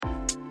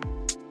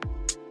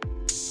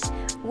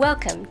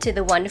Welcome to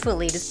the Wonderful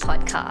Leaders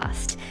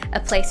Podcast, a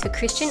place for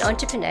Christian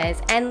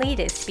entrepreneurs and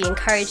leaders to be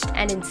encouraged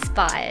and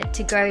inspired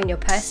to grow in your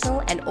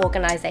personal and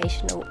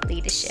organizational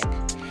leadership.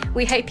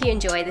 We hope you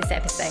enjoy this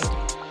episode.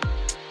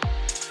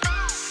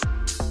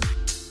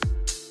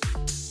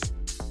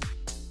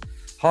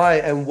 Hi,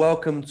 and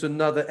welcome to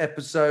another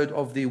episode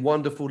of the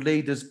Wonderful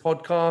Leaders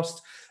Podcast.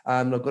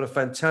 I've got a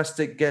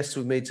fantastic guest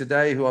with me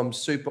today who I'm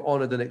super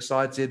honored and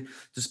excited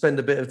to spend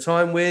a bit of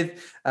time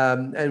with.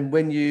 And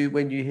when you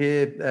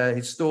hear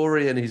his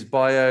story and his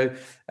bio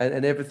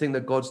and everything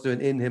that God's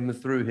doing in him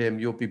and through him,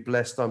 you'll be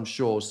blessed, I'm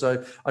sure.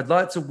 So I'd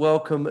like to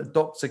welcome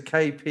Dr.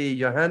 P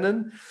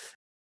Yohannan,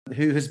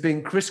 who has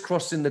been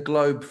crisscrossing the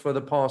globe for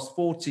the past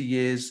 40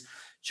 years,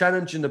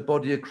 challenging the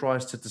body of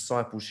Christ to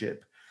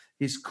discipleship.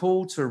 His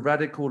call to a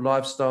radical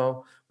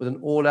lifestyle with an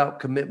all-out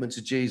commitment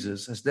to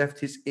Jesus has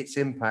left its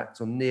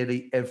impact on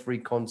nearly every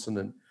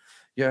continent.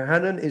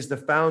 Yohannan is the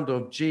founder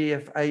of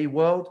GFA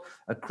World,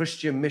 a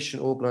Christian mission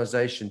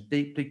organization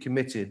deeply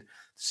committed to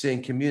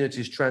seeing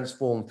communities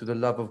transformed through the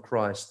love of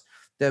Christ,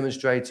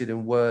 demonstrated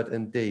in word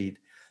and deed.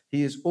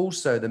 He is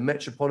also the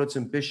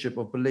Metropolitan Bishop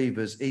of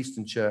Believers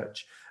Eastern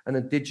Church, an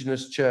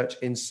indigenous church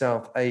in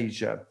South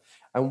Asia.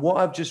 And what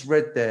I've just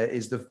read there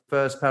is the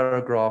first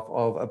paragraph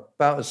of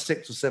about a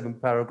 6 or 7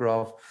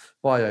 paragraph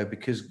bio,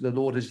 because the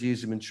Lord has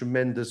used him in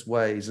tremendous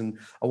ways. And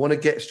I want to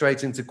get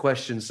straight into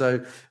questions.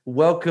 So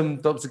welcome,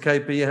 Dr. P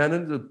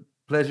Yohannan. A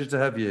pleasure to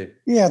have you.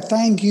 Yeah,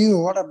 thank you.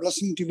 What a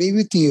blessing to be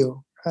with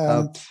you.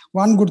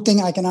 One good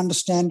thing, I can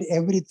understand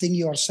everything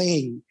you are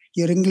saying.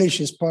 Your English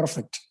is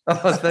perfect.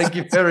 Oh, thank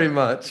you very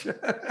much.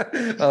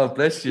 Oh,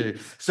 bless you.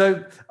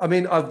 So,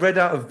 I've read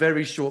out a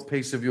very short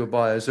piece of your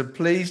bio. So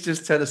please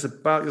just tell us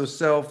about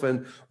yourself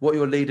and what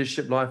your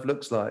leadership life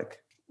looks like.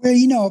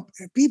 Well,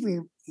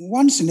 people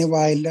once in a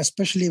while,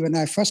 especially when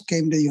I first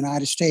came to the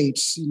United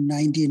States in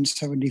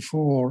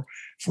 1974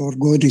 for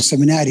going to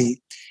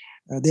seminary,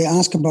 they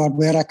ask about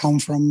where I come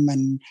from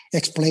and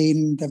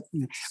explain.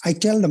 I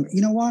tell them,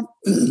 you know what?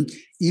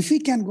 If we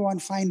can go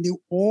and find the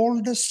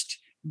oldest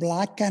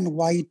black and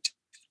white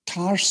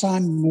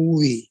Tarzan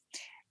movie,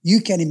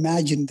 you can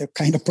imagine the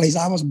kind of place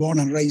I was born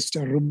and raised,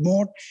 a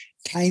remote,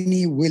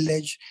 tiny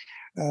village,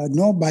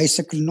 no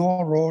bicycle,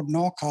 no road,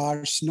 no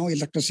cars, no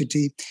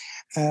electricity.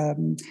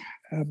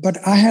 But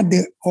I had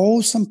the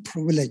awesome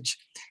privilege,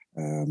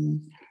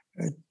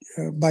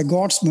 by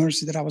God's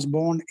mercy, that I was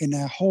born in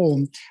a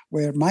home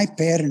where my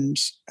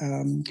parents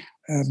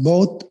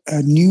both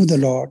knew the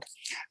Lord,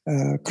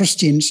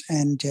 Christians,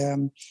 and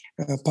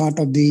part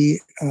of the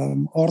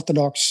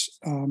Orthodox,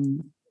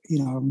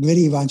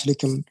 very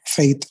evangelical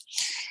faith.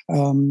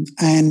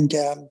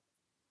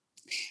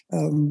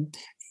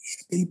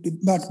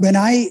 But when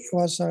I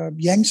was a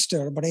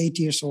youngster, about 8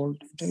 years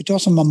old, it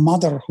was my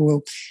mother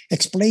who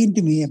explained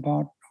to me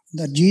about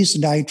that Jesus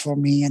died for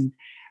me and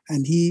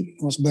he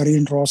was buried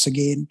and rose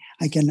again.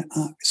 I can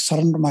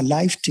surrender my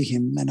life to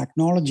him and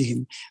acknowledge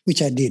him,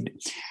 which I did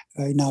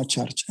in our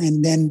church.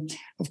 And then,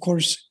 of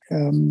course,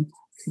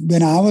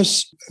 when I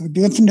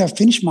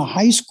finished my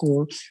high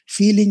school,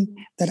 feeling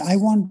that I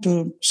want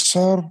to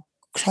serve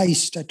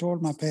Christ, I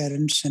told my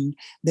parents, and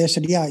they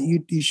said, yeah,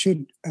 you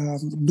should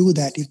do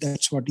that if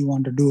that's what you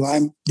want to do.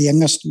 I'm the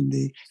youngest in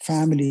the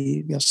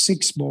family. We are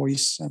 6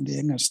 boys. I'm the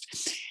youngest.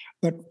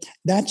 But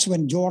that's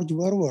when George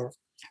Verwer,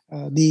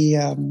 the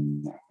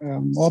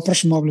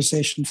Operation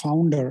Mobilization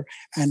founder,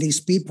 and his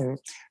people,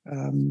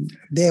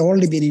 they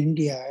only been in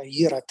India a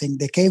year, I think.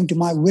 They came to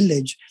my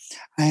village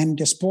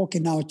and spoke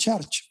in our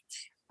church.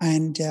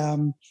 And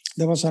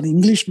there was an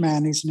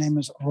Englishman, his name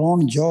is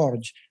Ron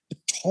George, a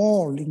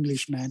tall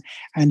Englishman,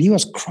 and he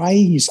was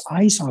crying his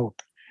eyes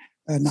out.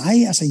 And I,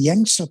 as a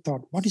youngster,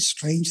 thought, what is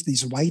strange,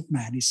 this white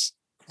man is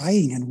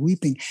crying and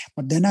weeping.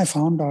 But then I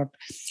found out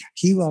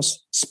he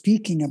was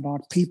speaking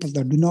about people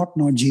that do not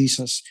know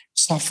Jesus,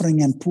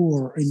 suffering and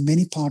poor in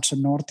many parts of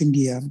North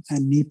India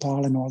and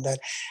Nepal and all that,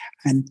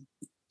 and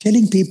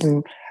telling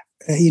people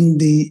in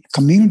the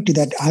community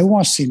that I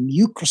was in,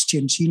 you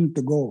Christians, you need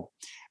to go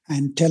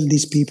and tell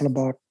these people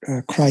about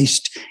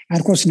Christ. And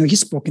of course, he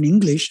spoke in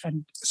English,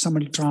 and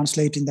somebody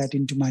translating that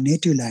into my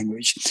native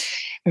language.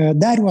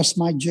 That was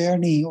my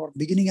journey, or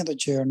beginning of the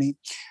journey.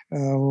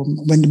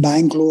 Went to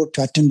Bangalore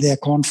to attend their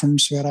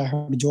conference where I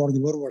heard George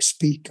Verwer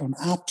speak on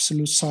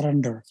absolute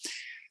surrender.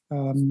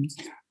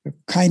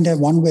 Kind of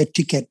one-way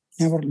ticket,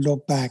 never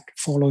look back,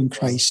 following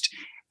Christ.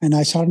 And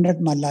I surrendered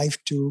my life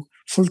to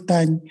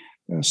full-time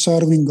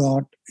serving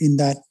God in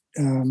that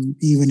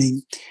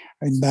evening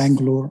in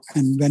Bangalore,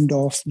 and went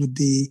off with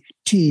the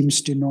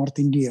teams to North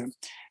India.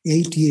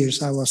 8 years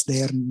I was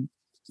there in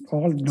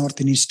all North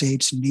Indian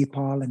states,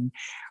 Nepal, and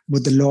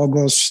with the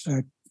logos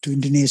to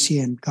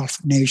Indonesia and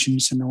Gulf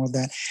nations and all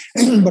that.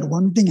 But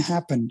one thing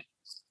happened.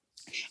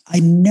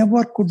 I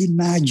never could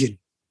imagine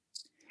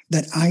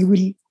that I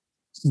will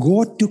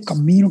go to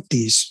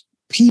communities,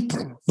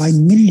 people by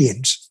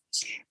millions.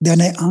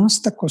 Then I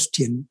asked the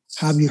question,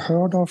 have you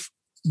heard of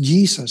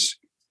Jesus?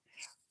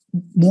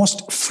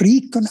 Most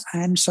frequent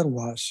answer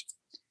was,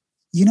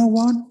 you know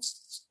what?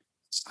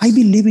 I've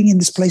been living in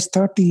this place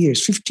 30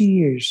 years, 50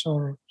 years,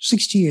 or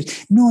 60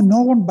 years.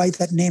 No one by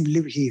that name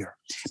live here.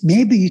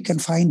 Maybe you can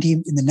find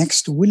him in the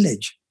next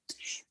village.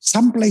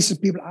 Some places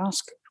people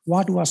ask,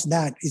 what was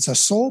that? It's a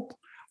soap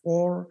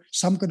or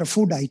some kind of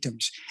food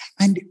items.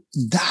 And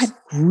that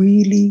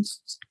really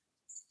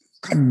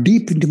cut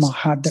deep into my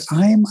heart that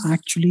I am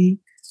actually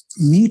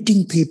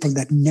meeting people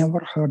that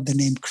never heard the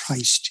name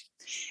Christ.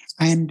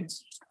 And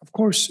of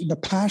course, the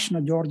passion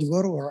of George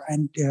Verwer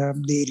and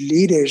the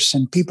leaders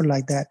and people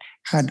like that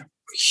had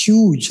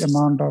huge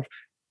amount of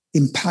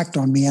impact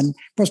on me. And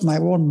of course, my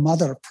own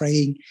mother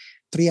praying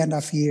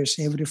 3.5 years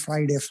every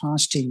Friday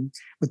fasting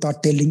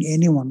without telling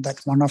anyone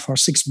that one of her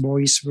 6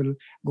 boys will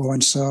go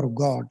and serve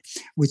God,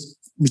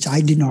 which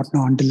I did not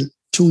know until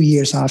 2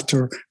 years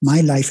after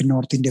my life in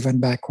North India, went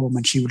back home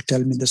and she would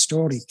tell me the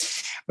story.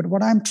 But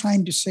what I'm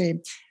trying to say,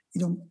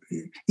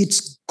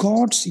 it's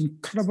God's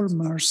incredible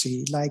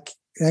mercy, like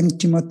young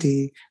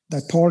Timothy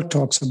that Paul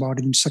talks about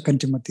in 2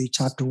 Timothy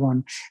chapter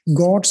 1,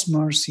 God's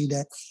mercy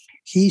that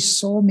he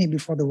saw me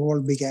before the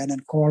world began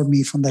and called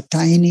me from the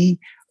tiny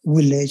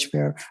village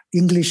where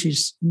English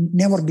is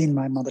never been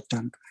my mother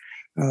tongue.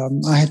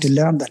 I had to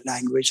learn that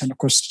language and of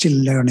course still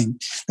learning.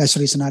 That's the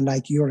reason I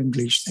like your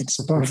English.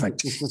 It's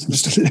perfect. I'm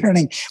still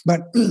learning.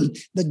 But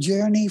the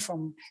journey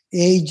from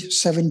age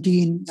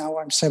 17, now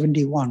I'm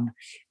 71,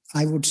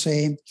 I would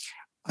say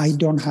I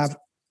don't have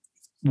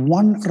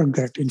one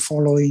regret in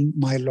following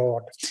my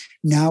Lord.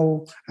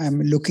 Now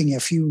I'm looking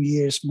a few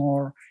years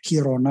more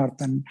here on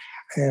earth. And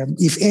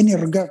if any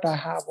regret I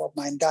have of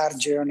my entire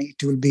journey,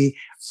 it will be,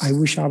 I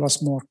wish I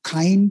was more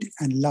kind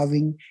and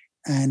loving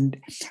and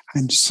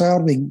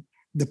serving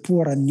the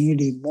poor and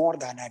needy more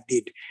than I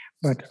did.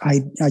 But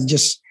I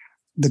just,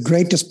 the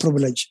greatest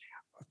privilege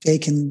of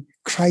taking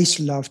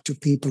Christ's love to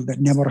people that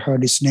never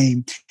heard his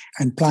name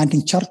and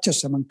planting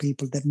churches among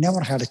people that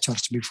never had a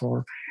church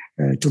before.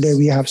 Today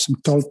we have some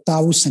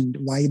 12,000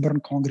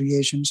 vibrant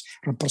congregations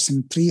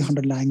representing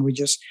 300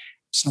 languages,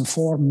 some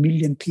 4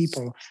 million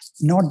people,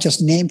 not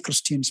just named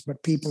Christians,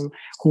 but people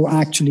who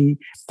actually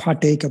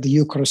partake of the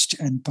Eucharist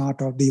and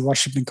part of the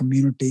worshiping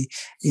community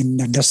in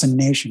a dozen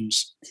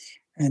nations.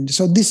 And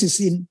so this is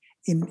in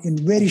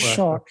very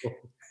short,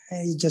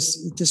 it's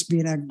just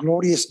been a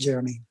glorious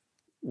journey.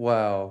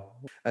 Wow.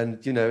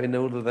 And, in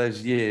all of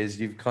those years,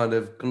 you've kind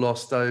of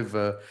glossed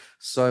over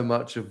so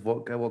much of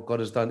what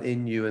God has done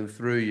in you and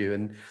through you.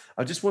 And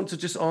I just want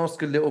to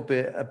ask a little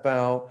bit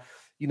about,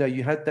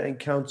 you had that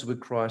encounter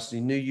with Christ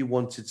and you knew you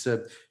wanted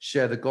to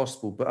share the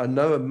gospel, but I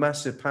know a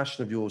massive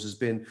passion of yours has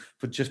been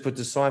for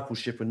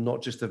discipleship and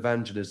not just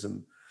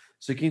evangelism.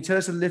 So can you tell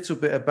us a little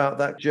bit about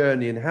that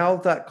journey and how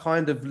that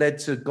kind of led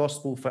to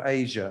Gospel for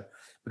Asia?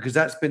 Because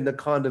that's been the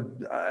kind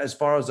of, as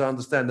far as I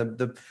understand,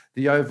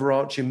 the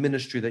overarching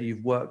ministry that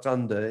you've worked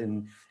under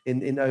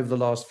in over the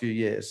last few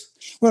years.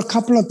 Well, a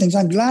couple of things.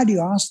 I'm glad you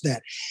asked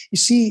that. You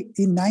see,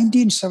 in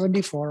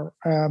 1974,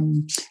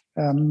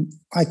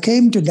 I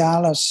came to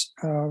Dallas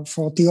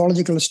for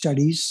theological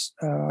studies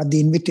at the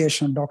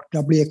invitation of Dr.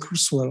 W.A.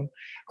 Criswell,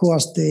 who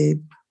was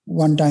the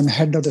one-time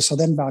head of the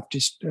Southern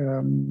Baptist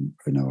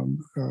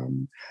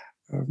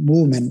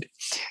movement.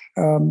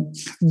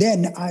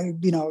 Then I,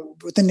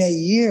 within a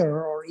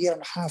year or year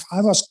and a half,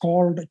 I was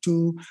called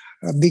to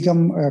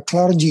become a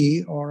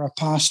clergy or a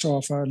pastor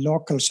of a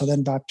local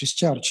Southern Baptist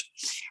church.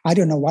 I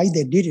don't know why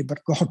they did it,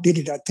 but God did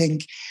it, I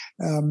think.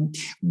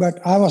 But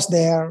I was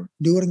there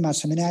during my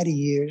seminary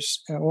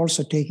years,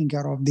 also taking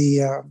care of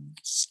the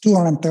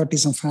 230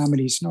 some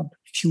families, not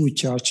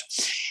huge church.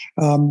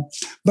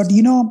 But,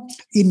 in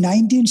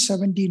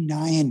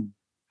 1979,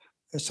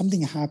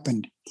 something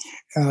happened.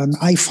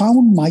 I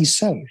found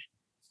myself,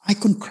 I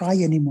couldn't cry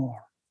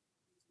anymore.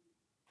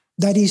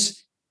 That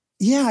is,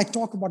 I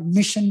talk about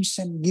missions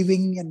and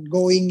giving and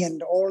going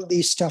and all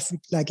these stuff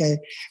like I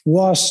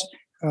was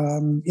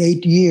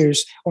 8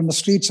 years on the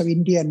streets of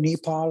India and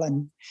Nepal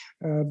and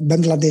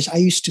Bangladesh. I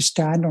used to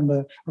stand on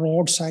the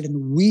roadside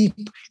and weep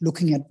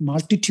looking at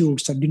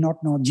multitudes that did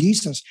not know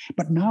Jesus.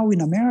 But now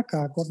in America,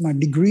 I got my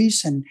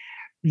degrees and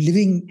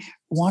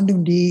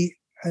wanting to be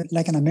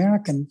like an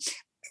American.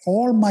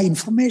 All my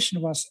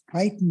information was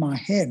right in my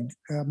head,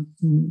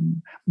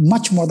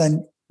 much more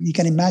than you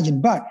can imagine,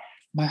 but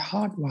my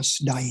heart was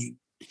dying.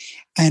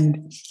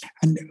 And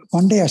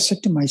one day I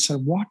said to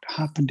myself, what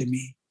happened to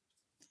me?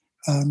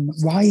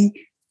 Why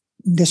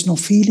there's no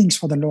feelings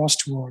for the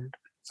lost world?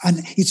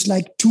 And it's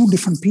like 2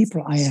 different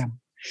people I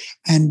am.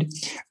 And,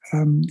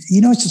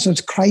 it's a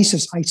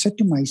crisis. I said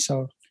to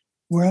myself,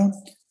 well,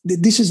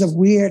 this is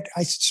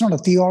it's not a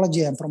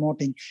theology I'm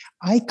promoting.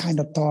 I kind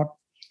of thought,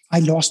 I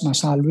lost my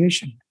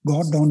salvation.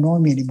 God don't know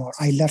me anymore.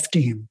 I left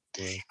him.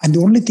 Right. And the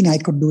only thing I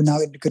could do now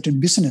is to get in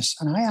business.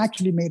 And I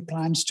actually made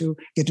plans to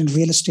get in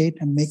real estate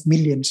and make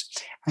millions.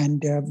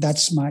 And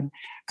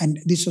and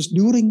this was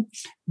during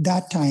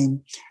that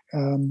time,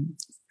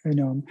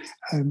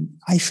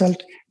 I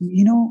felt,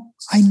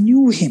 I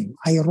knew him.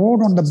 I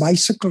rode on the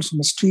bicycles on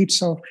the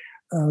streets of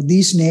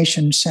these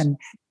nations and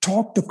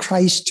talked to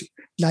Christ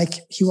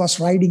like he was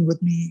riding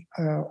with me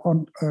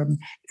on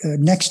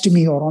next to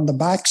me or on the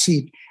back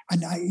seat.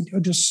 And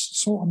it was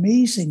so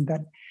amazing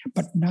that,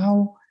 but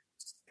now,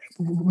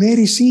 where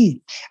is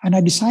he? And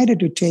I decided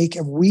to take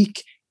a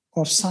week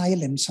of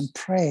silence and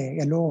pray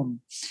alone,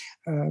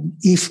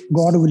 if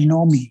God will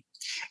know me.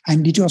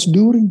 And it was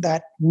during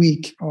that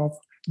week of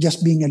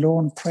just being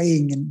alone,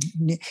 praying, and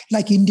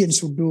like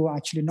Indians would do,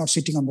 actually not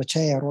sitting on the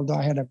chair, although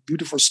I had a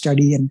beautiful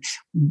study and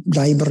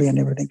library and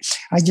everything.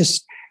 I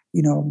just,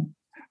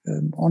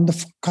 on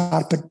the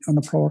carpet, on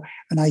the floor,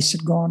 and I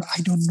said, God,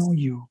 I don't know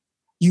you.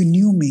 You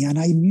knew me and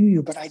I knew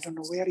you, but I don't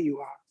know where you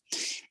are.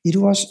 It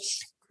was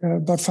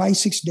about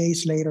 5-6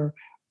 days later,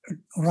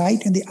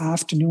 right in the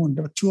afternoon,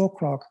 about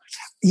 2:00.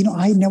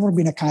 I'd never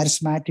been a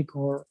charismatic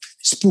or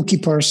spooky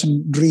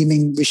person,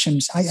 dreaming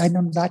visions. I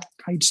know that.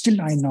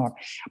 I'm not.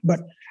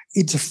 But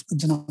it's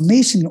an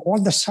amazing. All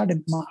of a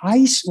sudden, my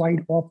eyes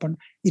wide open.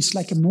 It's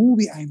like a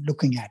movie I'm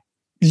looking at.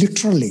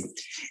 Literally,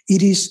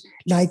 it is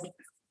like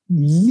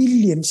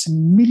millions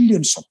and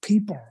millions of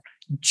people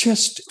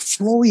just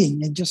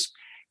flowing and just.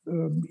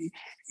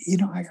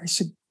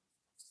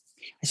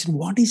 I said,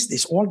 what is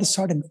this? All of a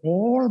sudden,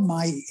 all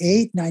my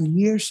 8-9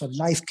 years of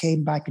life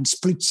came back in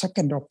split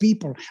second of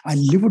people. I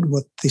lived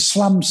with the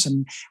slums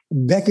and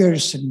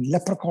beggars and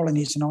leper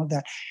colonies and all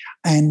that.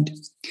 And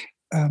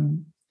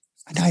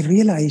I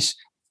realized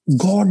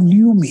God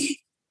knew me,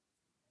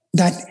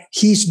 that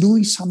he's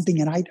doing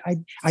something. And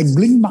I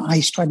blinked my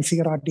eyes trying to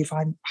figure out if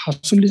I'm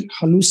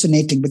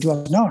hallucinating, but it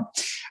was not.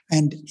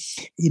 And,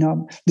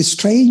 the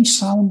strange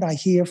sound I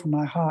hear from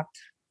my heart,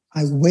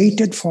 I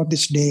waited for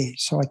this day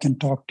so I can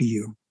talk to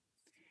you.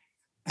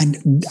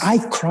 And I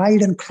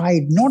cried and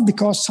cried, not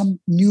because some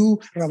new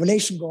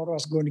revelation God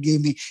was going to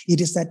give me.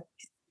 It is that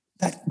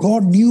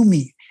God knew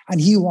me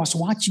and he was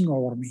watching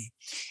over me.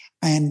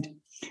 And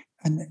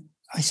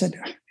I said,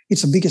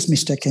 it's the biggest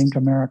mistake came to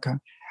America.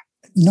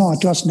 No,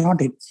 it was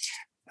not it.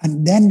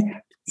 And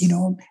then,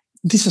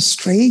 this is a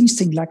strange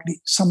thing, like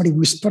somebody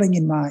whispering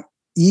in my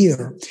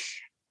ear,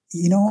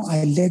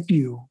 I led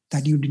you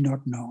that you did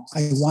not know.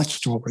 I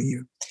watched over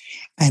you.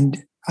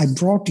 And I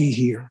brought you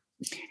here,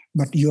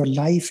 but your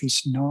life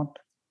is not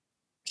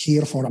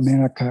here for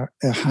America,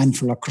 a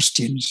handful of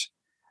Christians.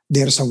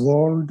 There's a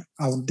world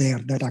out there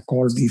that I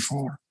called me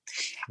for.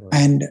 Right.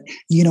 And,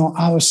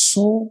 I was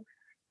so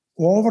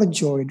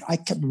overjoyed. I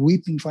kept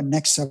weeping for the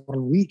next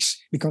several weeks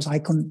because I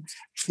couldn't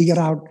figure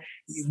out.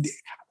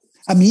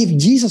 If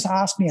Jesus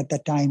asked me at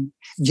that time,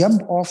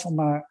 jump off from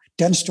a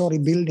 10-story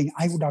building,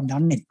 I would have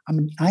done it.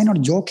 I'm not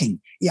joking.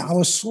 Yeah, I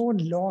was so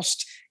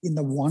lost in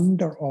the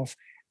wonder of,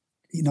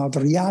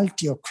 the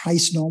reality of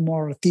Christ, no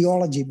more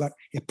theology, but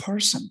a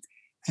person.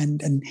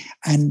 And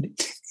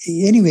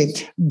anyway,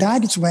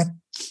 that is when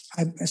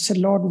I said,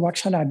 Lord, what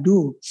shall I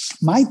do?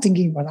 My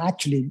thinking was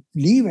actually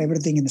leave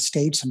everything in the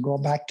States and go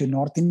back to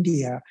North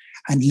India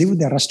and live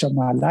the rest of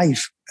my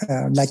life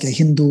like a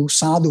Hindu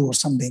sadhu or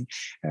something,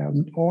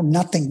 or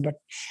nothing.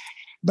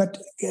 But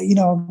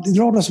the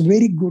Lord was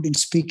very good in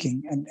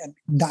speaking and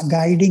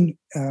guiding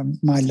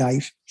my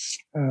life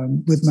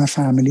with my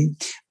family.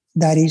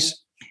 That is,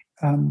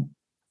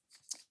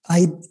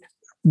 I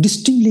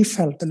distinctly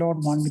felt the Lord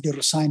wanted me to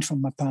resign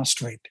from my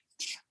pastorate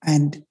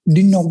and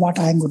didn't know what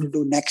I'm going to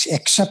do next,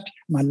 except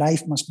my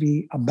life must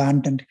be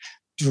abandoned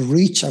to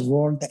reach a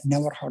world that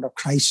never heard of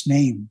Christ's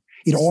name.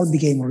 It all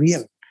became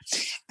real.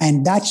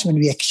 And that's when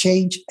we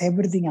exchanged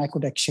everything I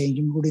could exchange,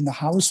 including the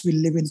house we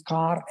live in,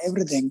 car,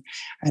 everything,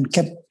 and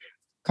kept a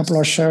couple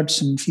of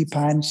shirts and few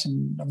pants.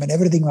 And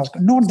everything was,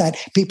 not that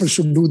people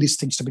should do these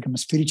things to become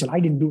spiritual. I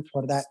didn't do it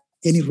for that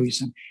any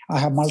reason. I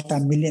have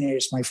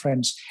multi-millionaires, my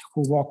friends,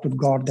 who walk with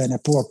God than a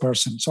poor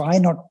person. So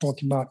I'm not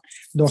talking about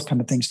those kind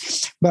of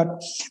things. But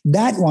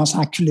that was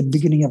actually the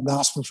beginning of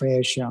Gospel for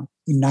Asia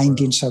in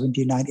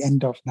 1979,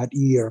 end of that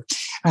year.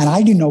 And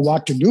I didn't know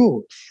what to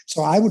do.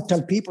 So I would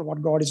tell people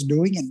what God is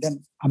doing. And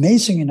then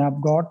amazing enough,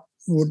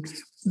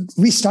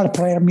 we started a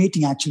prayer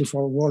meeting actually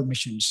for world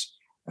missions.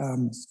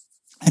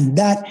 And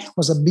that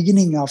was the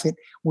beginning of it.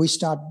 We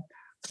started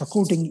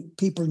recruiting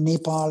people in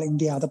Nepal,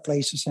 India, other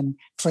places, and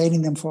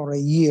training them for a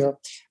year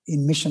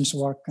in missions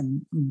work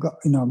and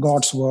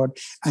God's word,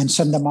 and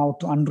send them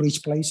out to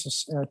unreached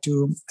places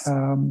to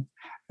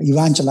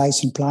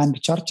evangelize and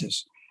plant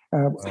churches.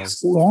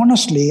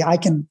 Honestly, I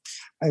can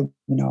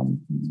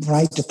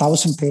write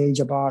 1,000-page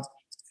about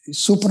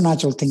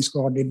supernatural things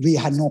God did. We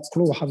had no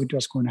clue how it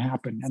was going to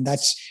happen, and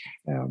that's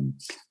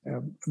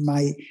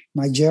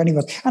my journey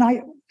was.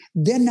 And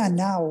then and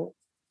now,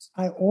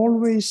 I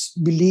always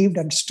believed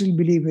and still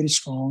believe very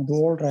strong, the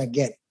older I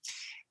get,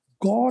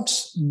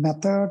 God's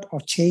method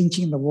of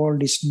changing the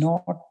world is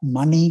not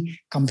money,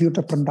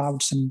 computer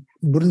printouts, and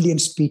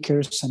brilliant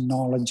speakers and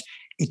knowledge.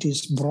 It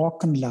is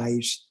broken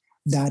lives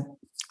that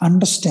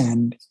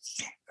understand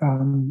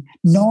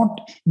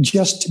not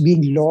just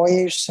being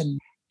lawyers and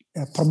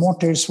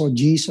promoters for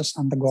Jesus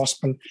and the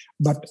gospel,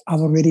 but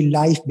our very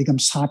life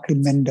becomes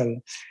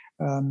sacramental.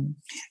 And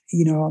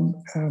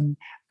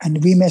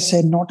we may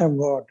say not a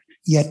word,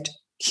 yet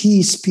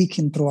he is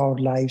speaking through our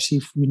lives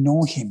if we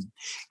know him.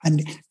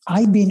 And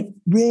I've been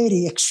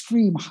very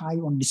extreme high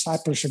on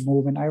discipleship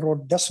movement. I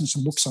wrote dozens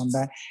of books on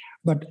that.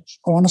 But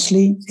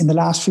honestly, in the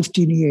last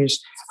 15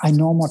 years, I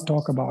no more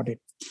talk about it,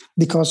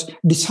 because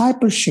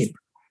discipleship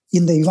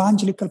in the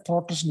evangelical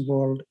Protestant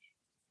world,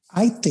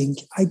 I think,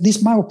 this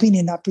is my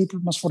opinion, that people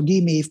must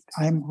forgive me if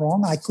I'm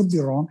wrong. I could be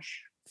wrong.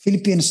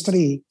 Philippians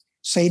 3,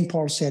 St.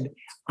 Paul said,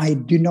 I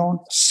do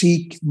not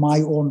seek my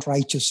own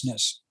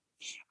righteousness.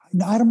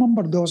 And I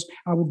remember those,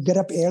 I would get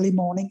up early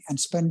morning and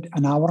spend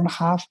an hour and a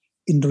half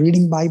in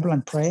reading Bible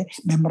and pray,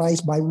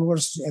 memorize Bible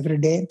verses every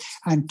day,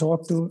 and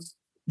talk to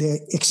the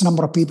X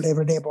number of people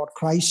every day about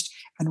Christ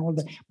and all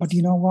that. But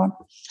you know what?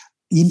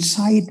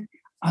 Inside,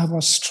 I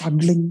was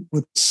struggling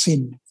with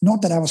sin.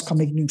 Not that I was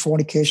committing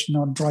fornication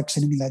or drugs,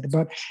 anything like that,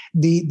 but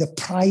the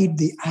pride,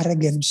 the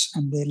arrogance,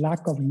 and the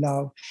lack of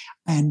love,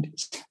 and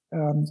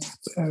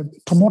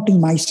promoting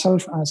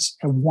myself as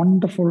a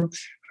wonderful,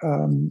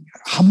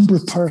 humble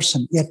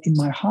person. Yet in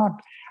my heart,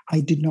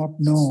 I did not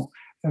know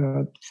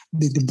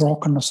the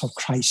brokenness of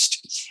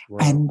Christ. Wow.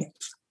 And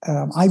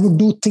I would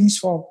do things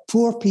for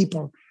poor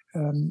people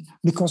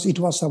because it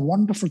was a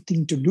wonderful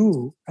thing to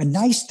do, a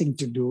nice thing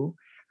to do.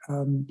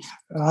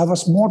 I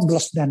was more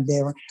blessed than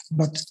they were,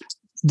 but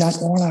that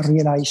all I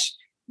realized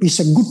is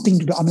a good thing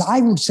to do. I mean,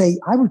 I would say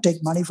I would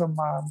take money from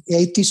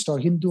atheist or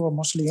Hindu or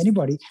Muslim,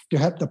 anybody, to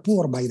help the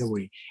poor, by the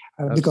way,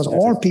 because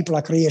all people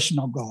are creation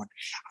of God.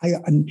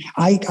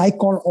 I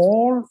call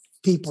all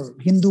people,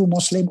 Hindu,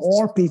 Muslim,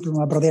 all people,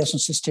 my brothers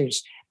and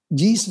sisters.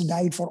 Jesus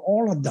died for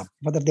all of them,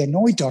 whether they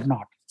know it or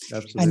not.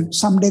 Absolutely. And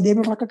someday they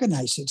will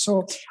recognize it.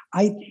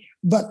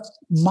 But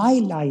my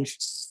life,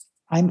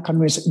 I'm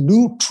convinced,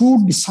 true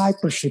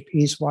discipleship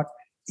is what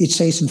it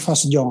says in 1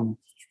 John.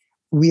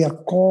 We are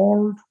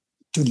called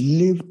to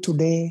live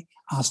today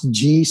as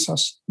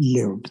Jesus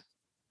lived.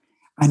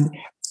 And,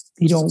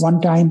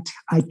 one time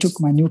I took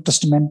my New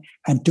Testament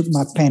and took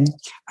my pen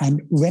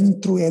and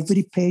went through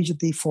every page of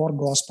the 4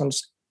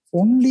 Gospels,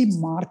 only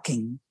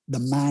marking the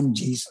man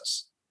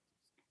Jesus,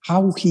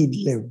 how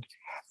he lived,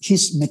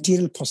 his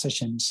material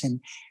possessions. And,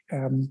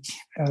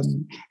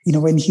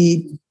 when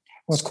he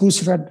was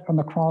crucified on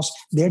the cross,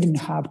 they didn't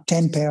have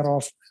 10 pair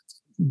of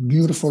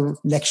beautiful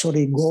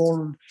luxury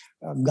gold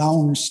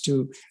gowns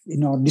to,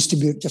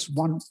 distribute. Just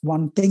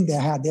one thing they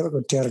had, they were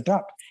going to tear it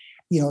up.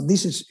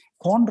 This is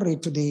contrary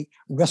to the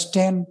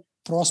Western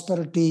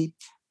prosperity.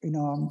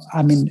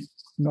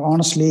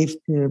 Honestly,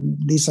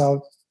 these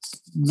are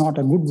not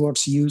a good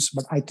words to use,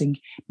 but I think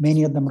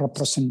many of them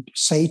represent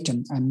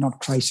Satan and not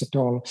Christ at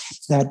all.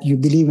 That you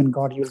believe in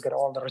God, you'll get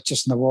all the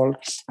riches in the world,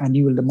 and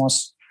you will the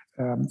most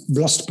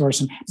blessed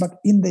person. But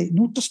in the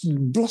New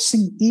Testament,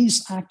 blessing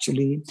is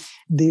actually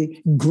the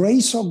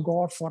grace of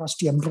God for us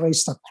to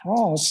embrace the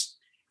cross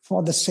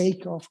for the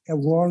sake of a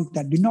world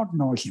that did not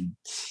know him.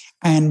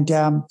 And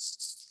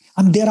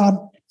there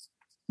are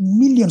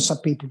millions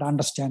of people to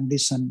understand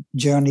this and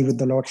journey with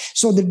the Lord.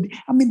 So,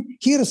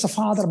 here is a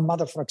father and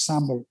mother, for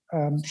example.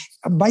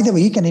 By the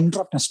way, you can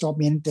interrupt and stop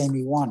me anytime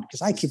you want,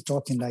 because I keep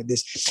talking like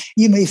this.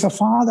 If a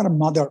father and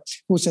mother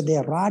who said they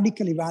are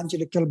radical,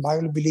 evangelical,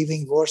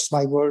 Bible-believing, verse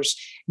by verse,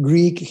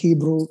 Greek,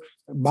 Hebrew,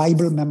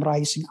 Bible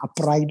memorizing,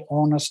 upright,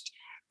 honest,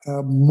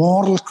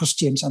 moral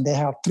Christians, and they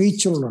have 3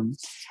 children,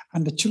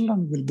 and the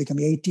children will become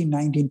 18,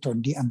 19,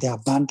 20, and they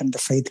abandon the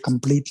faith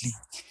completely.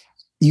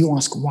 You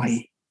ask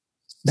why?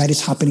 That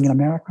is happening in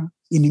America,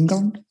 in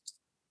England.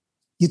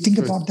 You think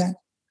about that?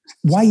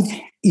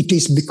 Why? It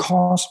is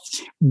because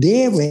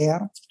they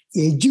were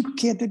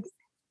educated.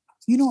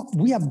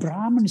 We have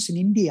Brahmins in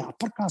India,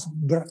 upper caste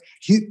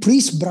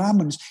priest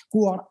Brahmins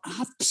who are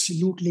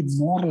absolutely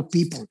moral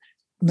people.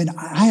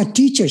 I had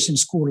teachers in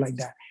school like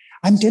that.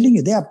 I'm telling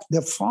you,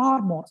 they're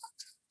far more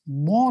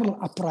moral,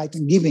 upright,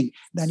 and giving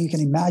than you can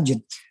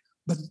imagine.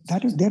 But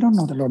they don't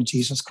know the Lord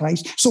Jesus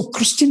Christ. So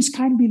Christians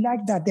can't be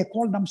like that. They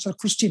call themselves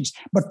Christians.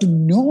 But to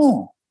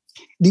know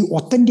the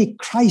authentic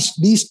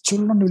Christ, these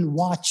children will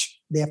watch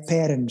their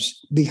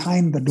parents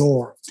behind the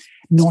door,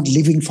 not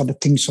living for the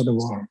things of the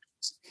world.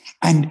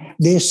 And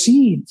they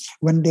see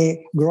when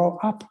they grow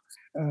up,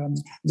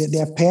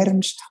 their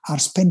parents are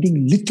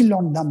spending little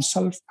on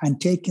themselves and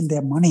taking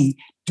their money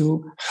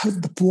to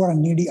help the poor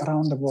and needy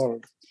around the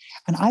world.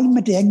 And I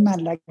met a young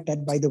man like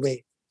that, by the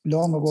way,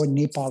 long ago in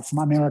Nepal from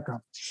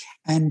America.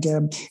 And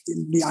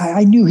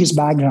I knew his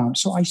background.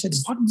 So I said,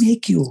 what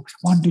make you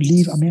want to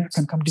leave America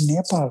and come to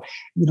Nepal,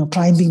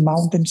 climbing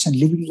mountains and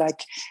living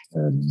like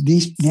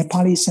these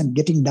Nepalis and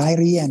getting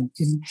diarrhea?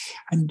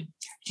 And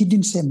he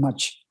didn't say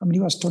much. He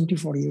was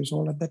 24 years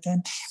old at that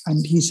time.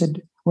 And he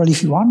said, well,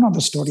 if you want to know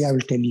the story, I will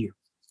tell you.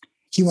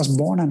 He was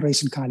born and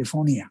raised in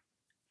California.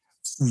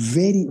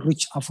 Very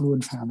rich,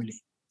 affluent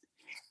family.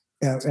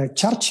 A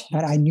church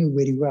that I knew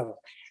very well.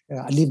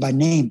 I live by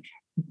name.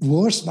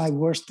 Verse by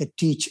verse, they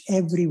teach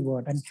every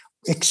word, and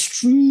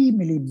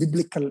extremely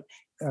biblical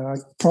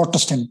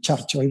Protestant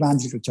church or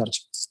evangelical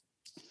church.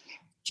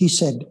 He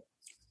said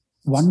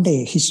one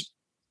day his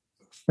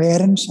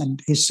parents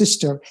and his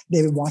sister,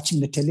 they were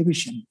watching the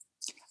television,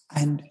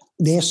 and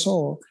they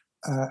saw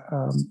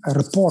a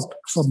report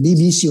from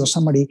BBC or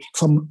somebody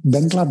from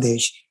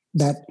Bangladesh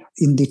that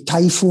in the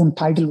typhoon,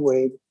 tidal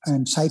wave,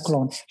 and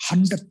cyclone,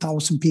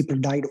 100,000 people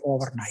died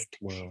overnight.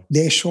 Wow.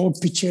 They showed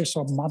pictures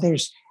of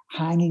mothers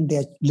hanging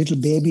their little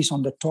babies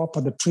on the top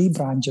of the tree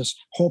branches,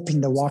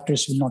 hoping the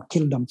waters will not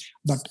kill them.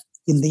 But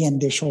in the end,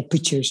 they show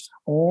pictures.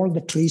 All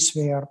the trees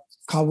were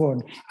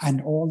covered,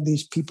 and all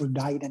these people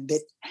died.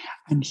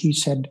 And he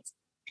said,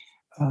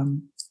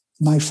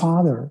 my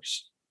father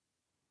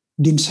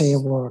didn't say a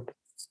word.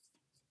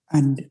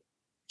 And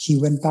he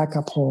went back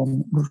up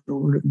home,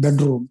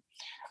 bedroom.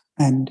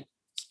 And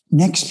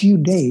next few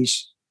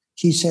days,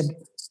 he said,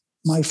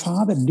 my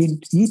father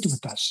didn't eat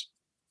with us.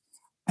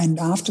 And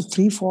after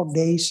 3-4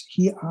 days,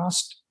 he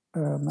asked,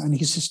 and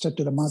his sister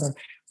to the mother,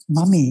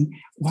 Mommy,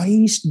 why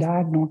is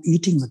Dad not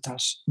eating with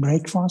us?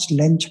 Breakfast,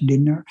 lunch,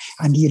 dinner,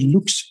 and he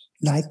looks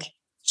like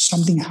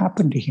something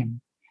happened to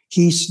him.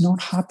 He's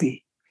not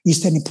happy.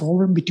 Is there any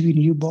problem between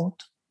you both?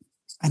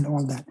 And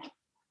all that.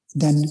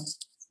 Then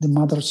the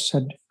mother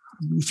said,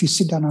 if you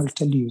sit down, I'll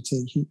tell you.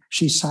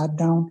 She sat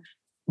down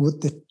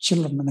with the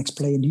children and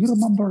explained, do you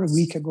remember a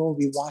week ago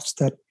we watched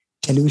that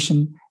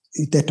television,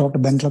 they talked to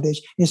Bangladesh?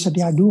 He said,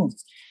 yeah, I do.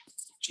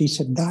 She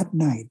said, that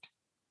night,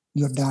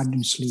 your dad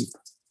didn't sleep.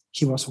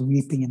 He was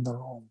weeping in the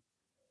room,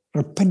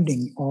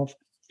 repenting of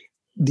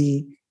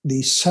the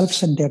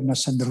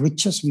self-centeredness and the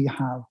riches we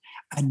have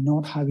and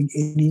not having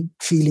any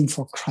feeling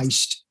for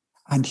Christ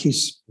and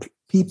his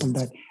people.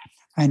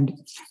 And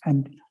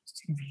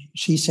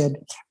she said,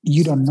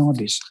 you don't know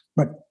this,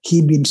 but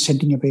he'd been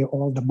sending away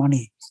all the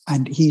money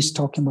and he's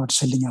talking about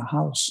selling a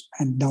house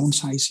and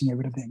downsizing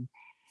everything.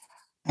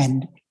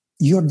 And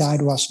your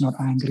dad was not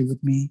angry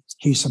with me.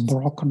 He's a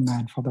broken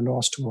man for the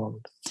lost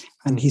world.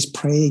 And he's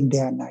praying day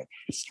and night.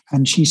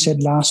 And she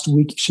said last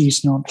week,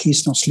 he's not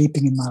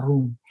sleeping in my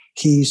room.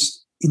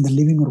 He's in the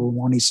living room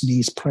on his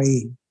knees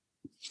praying.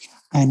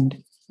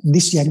 And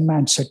this young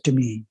man said to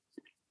me,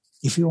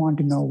 if you want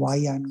to know why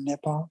I'm in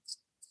Nepal,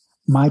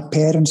 my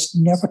parents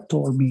never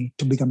told me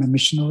to become a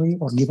missionary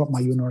or give up my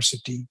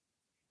university.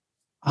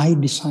 I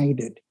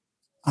decided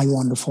I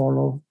want to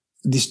follow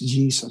this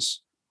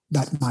Jesus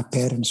that my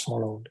parents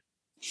followed.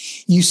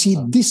 You see,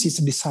 this is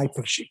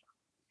discipleship.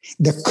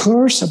 The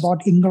curse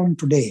about England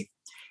today,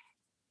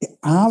 the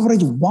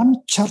average one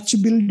church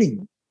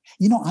building.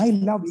 You know, I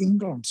love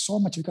England so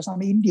much because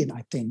I'm Indian,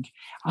 I think.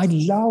 I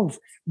love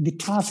the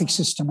traffic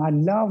system. I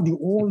love the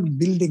old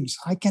buildings.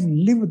 I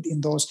can live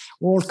in those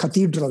old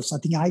cathedrals. I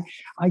think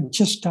I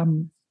just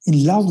am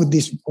in love with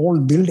these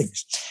old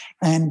buildings.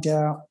 And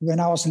when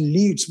I was in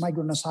Leeds, my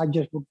goodness, I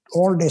just would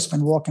all day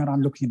spend walking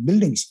around looking at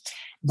buildings.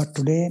 But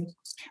today,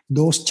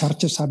 those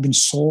churches have been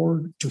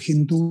sold to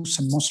Hindus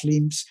and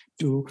Muslims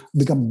to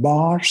become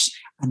bars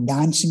and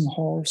dancing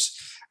halls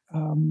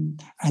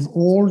and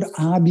old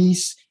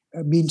abbeys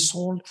being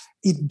sold.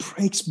 It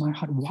breaks my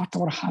heart.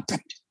 Whatever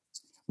happened?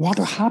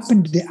 Whatever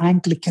happened to the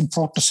Anglican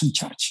Protestant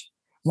church?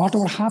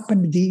 Whatever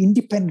happened to the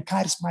independent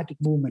charismatic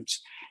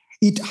movements?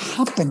 It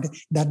happened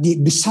that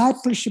the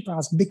discipleship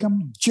has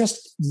become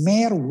just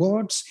mere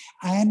words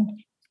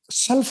and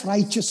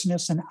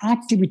self-righteousness and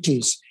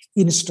activities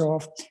instead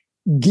of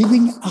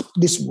giving up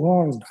this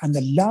world and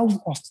the love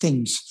of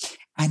things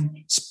and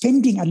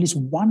spending at least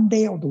one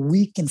day of the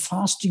week in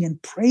fasting and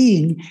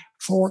praying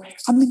for,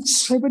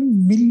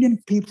 7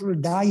 million people will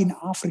die in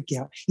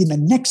Africa in the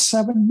next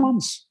 7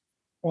 months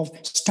of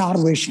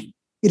starvation.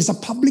 It is a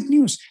public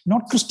news,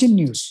 not Christian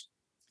news.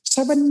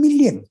 7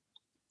 million,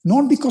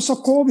 not because of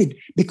COVID,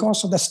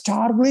 because of the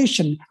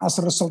starvation as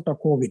a result of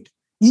COVID.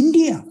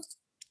 India,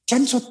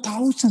 tens of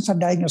thousands are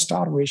dying of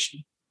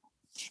starvation.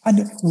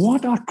 And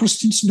what are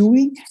Christians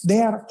doing?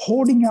 They are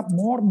hoarding up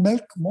more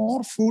milk,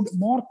 more food,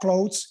 more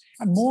clothes,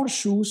 and more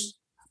shoes,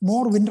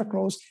 more winter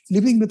clothes,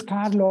 living with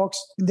catalogs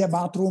in their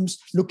bathrooms,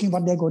 looking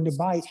what they're going to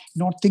buy,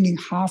 not thinking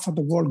half of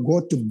the world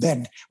go to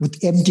bed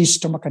with empty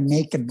stomach and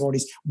naked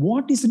bodies.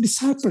 What is the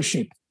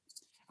discipleship?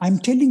 I'm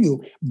telling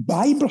you,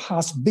 Bible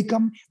has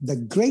become the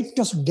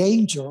greatest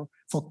danger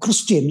for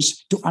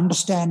Christians to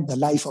understand the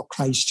life of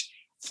Christ.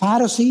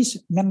 Pharisees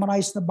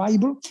memorized the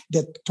Bible,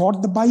 they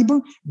taught the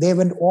Bible, they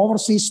went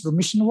overseas for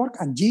mission work,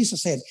 and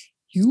Jesus said,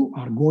 you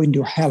are going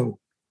to hell.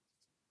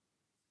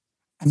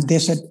 And they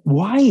said,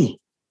 why?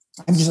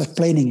 I'm just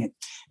explaining it.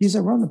 He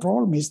said, well, the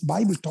problem is the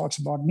Bible talks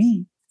about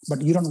me,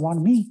 but you don't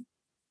want me.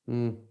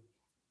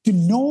 To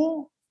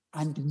know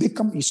and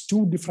become is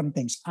two different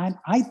things. And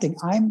I think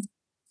I'm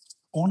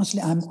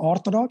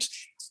Orthodox.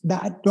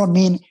 That don't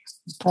mean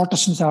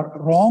Protestants are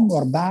wrong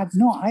or bad.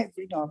 No,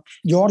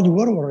 George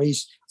Verwer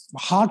is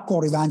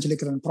hardcore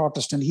evangelical and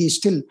Protestant. He is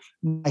still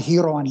my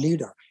hero and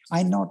leader.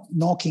 I'm not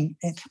knocking,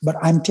 but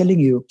I'm telling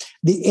you,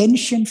 the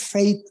ancient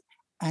faith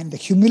and the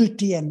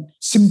humility and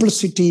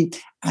simplicity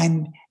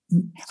and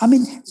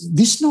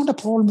this is not a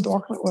problem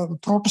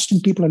with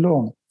Protestant people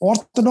alone.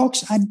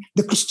 Orthodox and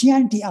the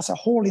Christianity as a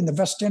whole in the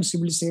Western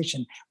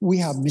civilization, we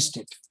have missed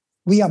it.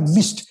 We have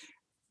missed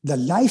the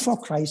life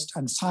of Christ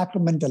and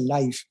sacramental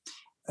life.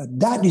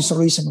 That is the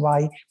reason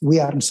why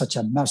we are in such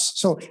a mess.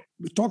 So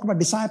we talk about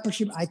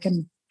discipleship. I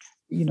can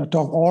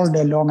talk all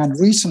day long. And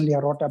recently I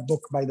wrote a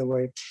book, by the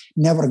way,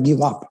 Never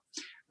Give Up.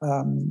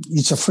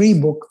 It's a free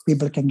book.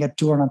 People can get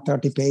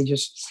 230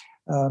 pages.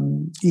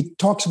 It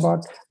talks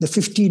about the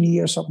 15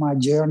 years of my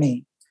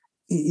journey,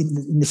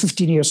 in the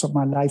 15 years of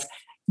my life,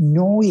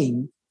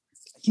 knowing,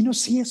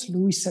 C.S.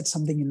 Lewis said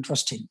something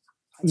interesting.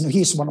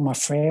 He's one of my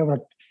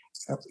favorite,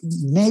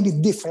 maybe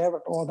the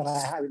favorite author I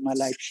have in my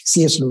life,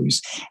 C.S.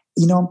 Lewis.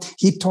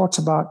 He talks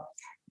about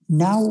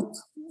now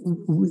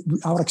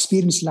our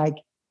experience like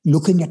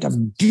looking at a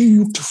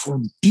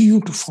beautiful,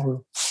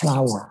 beautiful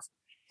flower,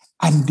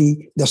 and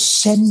the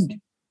scent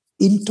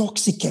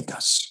intoxicates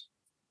us,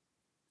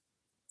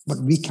 but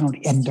we cannot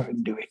enter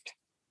into it.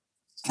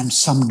 And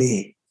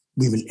someday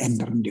we will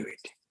enter into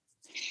it.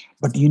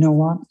 But you know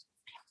what?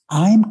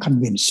 I'm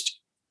convinced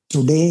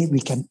today we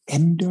can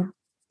enter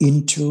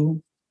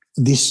into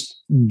this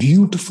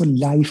beautiful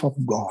life of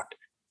God.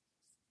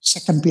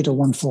 2 Peter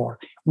 1:4,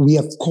 we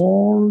are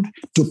called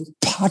to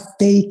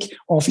partake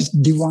of his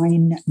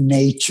divine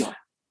nature.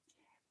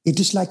 It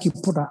is like you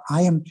put an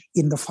iron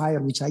in the fire,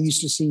 which I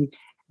used to see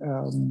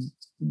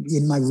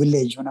in my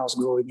village when I was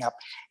growing up,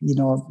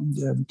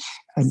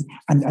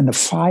 and the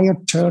fire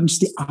turns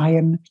the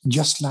iron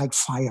just like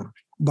fire,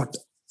 but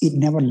it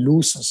never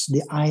loses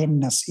the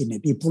ironness in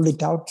it. You pull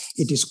it out,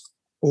 it is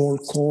all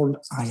cold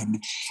iron.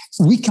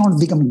 We cannot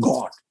become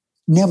God.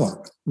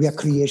 Never. We are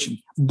creation.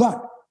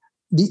 But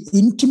the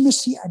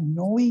intimacy and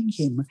knowing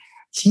him,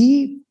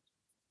 he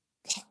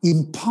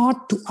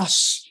impart to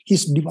us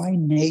his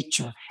divine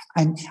nature.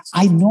 And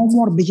I no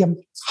more become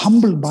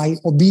humble by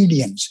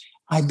obedience.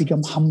 I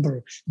become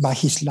humble by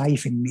his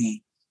life in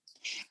me.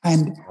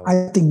 And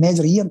I think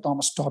Major Ian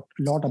Thomas taught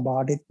a lot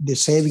about it. The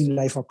Saving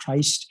Life of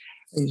Christ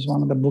is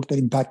one of the books that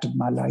impacted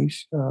my life.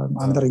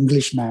 Another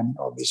Englishman,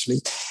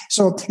 obviously.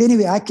 So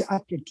anyway, I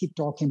can keep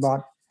talking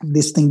about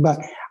this thing, but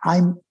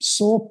I'm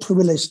so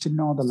privileged to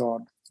know the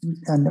Lord.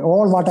 And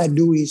all what I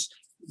do is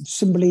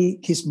simply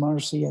his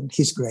mercy and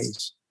his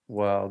grace.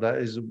 Wow, that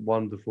is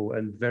wonderful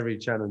and very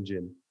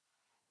challenging.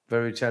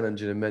 Very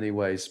challenging in many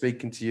ways.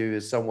 Speaking to you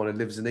as someone who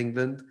lives in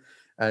England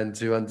and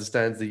who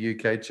understands the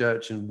UK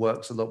church and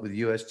works a lot with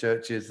US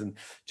churches and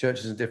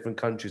churches in different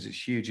countries,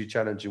 it's hugely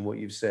challenging what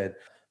you've said.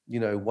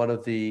 One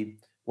of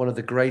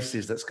the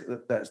graces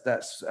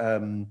that's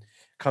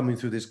coming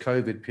through this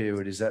COVID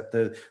period is that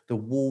the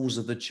walls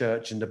of the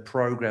church and the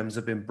programs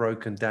have been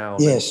broken down.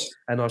 Yes.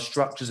 And our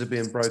structures are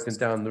being broken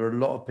down. There are a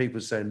lot of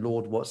people saying,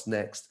 Lord, what's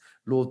next?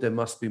 Lord, there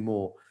must be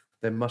more.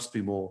 There must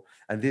be more.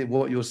 And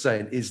what you're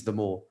saying is the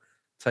more.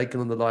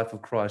 Taking on the life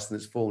of Christ in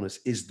its fullness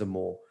is the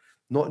more.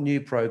 Not new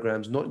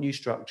programs, not new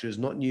structures,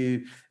 not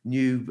new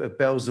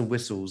bells and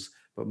whistles,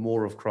 but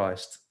more of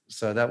Christ.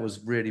 So that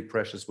was really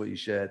precious what you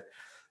shared.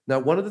 Now,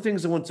 one of the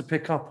things I want to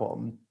pick up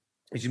on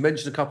is you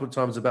mentioned a couple of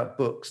times about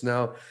books.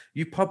 Now,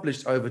 you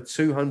published over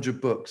 200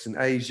 books in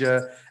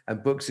Asia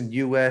and books in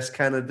US,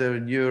 Canada,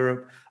 and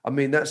Europe. I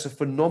mean, that's a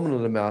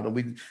phenomenal amount.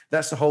 And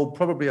that's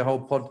probably a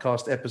whole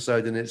podcast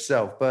episode in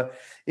itself. But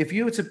if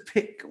you were to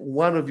pick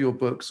one of your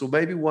books, or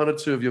maybe one or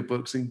two of your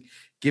books, and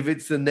give it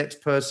to the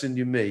next person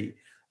you meet,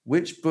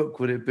 which book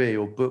would it be,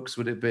 or books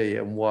would it be,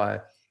 and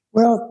why?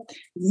 Well,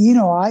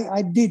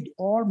 I did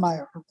all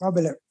my,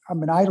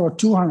 I wrote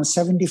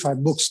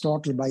 275 books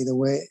total, by the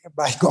way,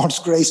 by God's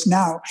grace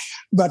now.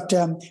 But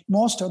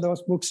most of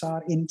those books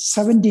are in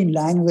 17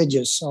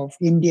 languages of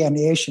India and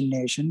Asian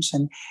nations.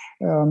 And,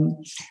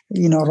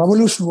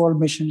 Revolution World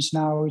Missions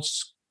now,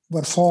 it's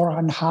over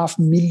 4.5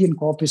 million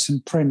copies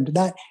in print.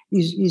 That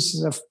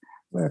is a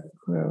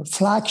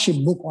flagship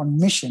book on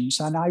missions.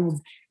 And I would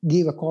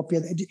give a copy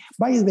of it.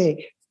 By the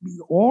way,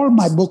 all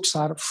my books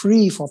are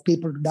free for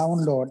people to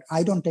download.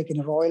 I don't take any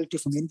royalty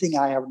from anything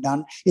I have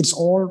done. It's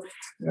all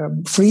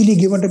freely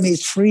given to me.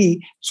 It's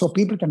free. So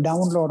people can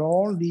download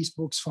all these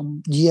books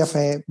from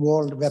GFA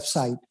World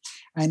website.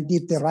 And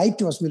if they write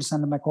to us, we'll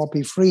send them a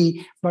copy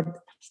free. But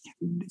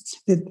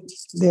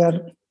there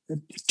are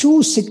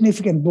two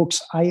significant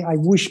books I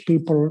wish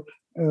people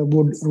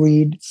would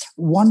read.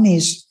 One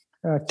is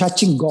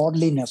Touching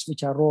Godliness,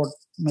 which I wrote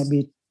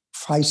maybe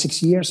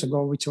 5-6 years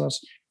ago, which was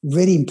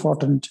very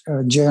important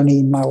journey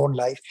in my own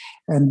life.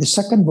 And the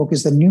second book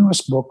is the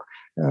newest book,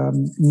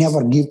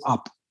 Never Give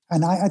Up.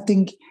 And I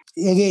think,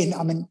 again,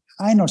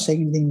 I'm not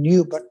saying anything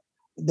new, but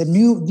the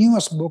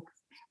newest book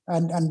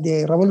and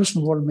the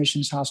Revolution World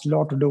Missions has a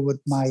lot to do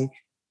with my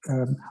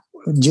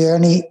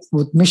journey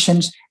with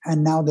missions,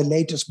 and now the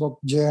latest book,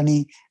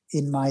 Journey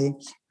in my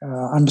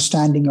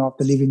understanding of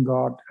the living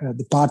God,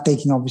 the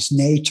partaking of his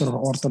nature,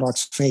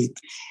 Orthodox faith.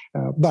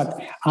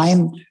 But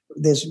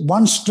there's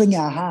one string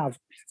I have,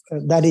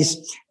 that is,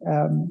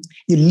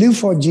 you live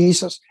for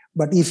Jesus,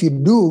 but if you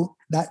do,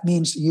 that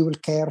means you will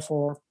care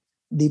for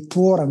the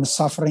poor and the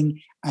suffering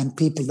and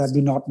people that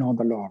do not know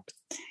the Lord.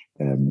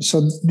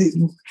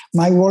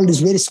 My world is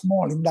very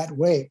small in that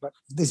way, but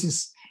this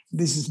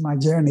is my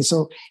journey.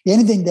 So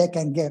anything they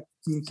can get,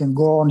 you can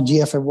go on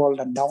GFA World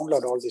and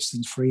download all these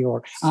things free,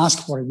 or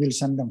ask for it. We'll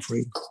send them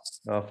free.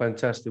 Oh,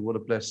 fantastic. What a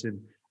blessing.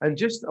 And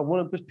I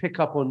want to just pick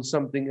up on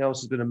something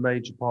else that's been a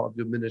major part of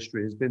your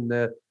ministry. Has been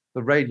the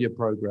radio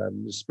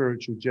program, the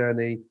spiritual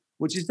journey,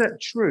 which is that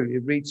true?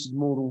 It reaches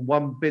more than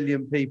 1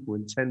 billion people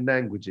in 10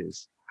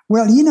 languages.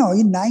 Well, in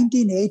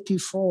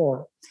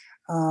 1984,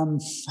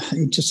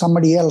 it's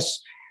somebody else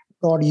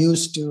God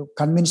used to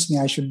convince me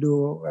I should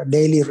do a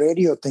daily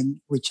radio thing,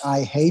 which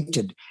I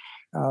hated.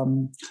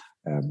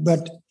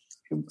 But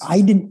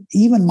I didn't,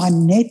 even my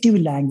native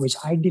language,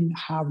 I didn't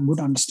have good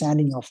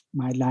understanding of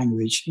my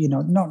language,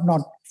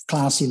 not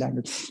classy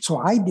language. So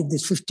I did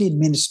this 15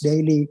 minutes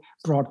daily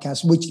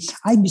broadcast, which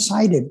I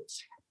decided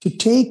to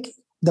take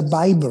the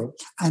Bible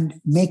and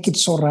make it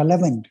so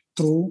relevant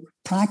through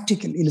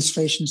practical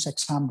illustrations,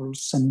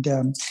 examples, and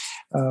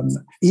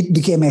it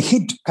became a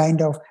hit.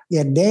 Kind of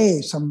a day,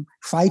 some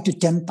 5,000 to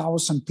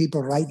 10,000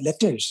 people write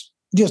letters.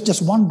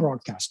 Just one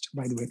broadcast,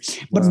 by the way.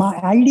 Wow. But my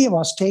idea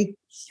was take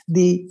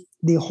the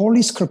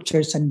Holy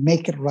Scriptures and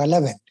make it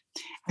relevant.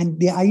 And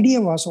the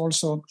idea was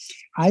also,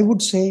 I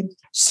would say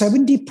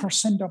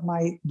 70% of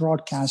my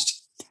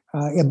broadcast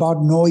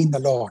about knowing the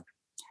Lord,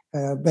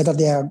 whether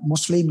they are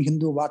Muslim,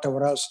 Hindu,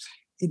 whatever else,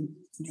 in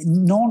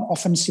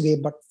non-offensive way,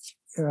 but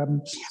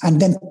and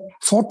then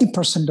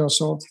 40% or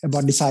so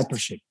about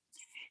discipleship.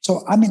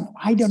 So,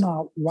 I don't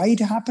know why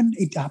it happened.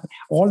 It happened.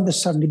 All of a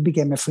sudden, it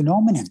became a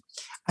phenomenon.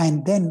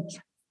 And then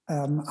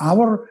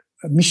our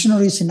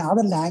missionaries in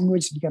other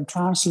languages can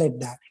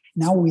translate that.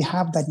 Now we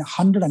have that in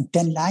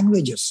 110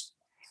 languages.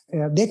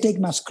 They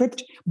take my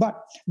script,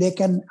 but they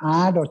can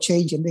add or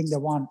change anything they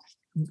want.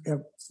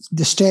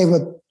 They stay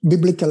with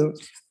biblical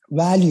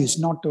values,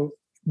 not to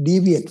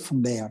deviate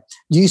from there.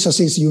 Jesus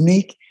is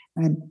unique,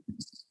 and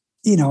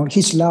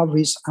his love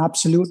is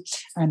absolute.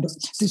 And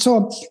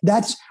so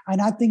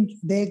and I think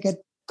they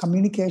get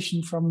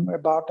communication from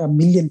about 1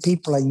 million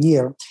people a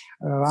year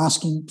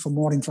asking for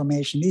more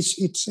information.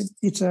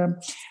 It's a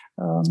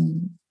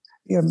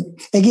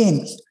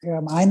again,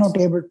 I'm not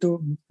able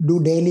to do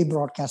daily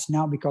broadcasts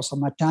now because of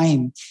my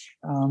time,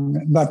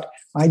 but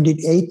I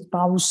did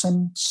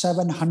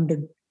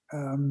 8,700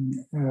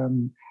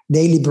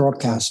 daily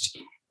broadcasts.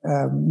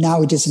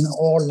 Now it is in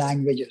all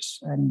languages,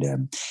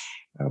 and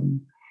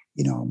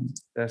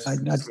that's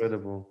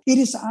incredible. It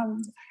is.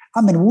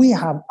 We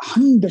have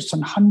hundreds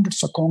and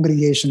hundreds of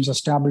congregations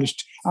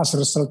established as a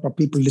result of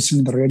people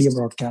listening to the radio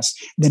broadcast.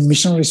 Then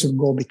missionaries would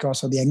go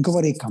because of the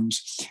inquiry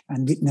comes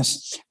and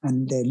witness,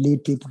 and they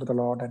lead people to the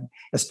Lord and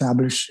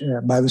establish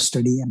Bible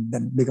study and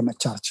then become a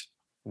church.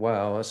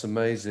 Wow, that's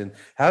amazing.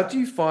 How do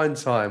you find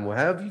time, or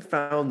how have you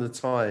found the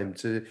time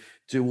to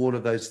do all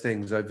of those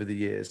things over the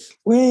years?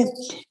 Well,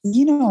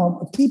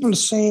 people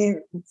say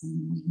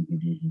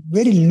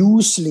very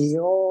loosely,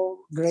 oh,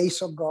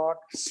 grace of God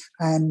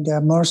and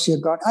mercy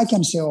of God. I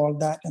can say all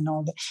that and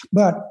all that.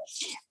 But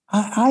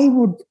I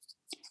would,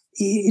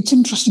 it's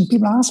interesting.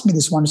 People ask me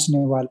this once in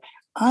a while.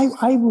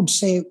 I would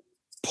say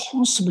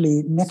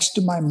possibly next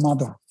to my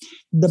mother,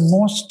 the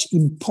most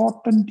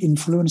important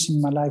influence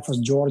in my life was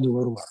George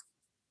Verwer.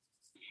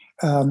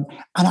 And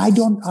I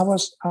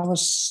was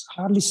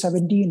hardly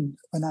 17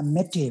 when I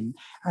met him.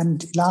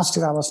 And last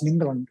year I was in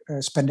England,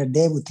 spent a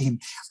day with him.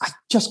 I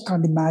just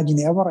can't imagine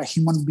ever a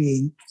human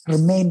being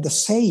remained the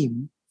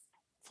same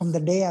from the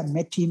day I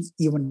met him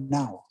even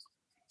now.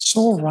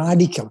 So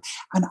radical.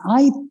 And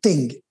I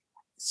think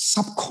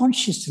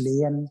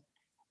subconsciously, and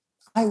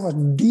I was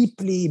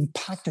deeply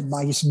impacted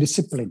by his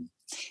discipline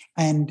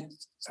and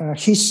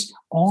his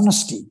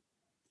honesty.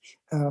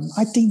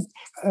 I think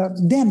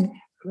then,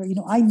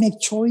 I make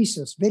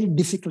choices, very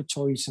difficult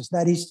choices.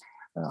 That is,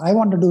 I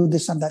want to do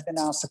this and that, and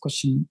ask the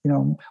question,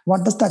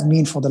 what does that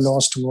mean for the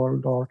lost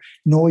world or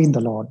knowing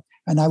the Lord?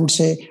 And I would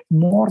say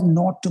more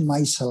not to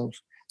myself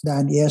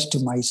than yes to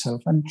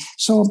myself. And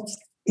so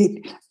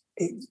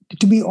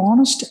to be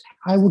honest,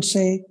 I would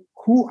say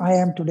who I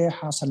am today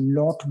has a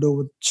lot to do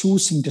with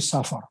choosing to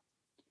suffer.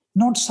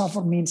 Not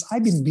suffer means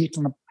I've been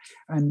beaten up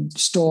and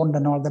stoned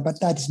and all that, but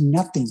that is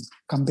nothing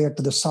compared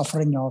to the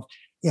suffering of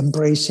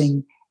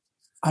embracing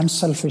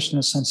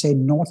unselfishness and say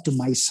no to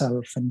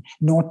myself and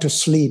no to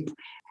sleep.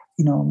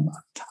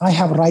 I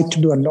have a right to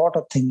do a lot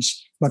of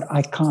things, but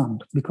I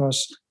can't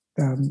because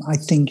I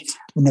think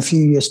in a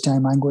few years'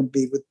 time I'm going to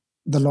be with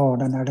the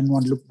Lord, and I don't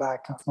want to look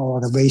back for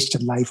the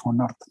wasted life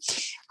on earth.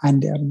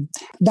 And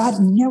that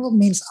never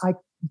means I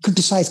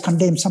criticize,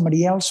 condemn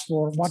somebody else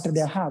for what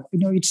they have.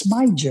 It's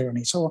my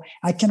journey. So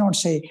I cannot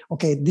say,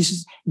 okay, this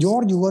is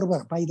George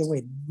Verwer, by the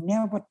way,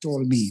 never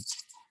told me,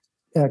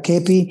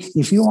 KP,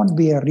 if you want to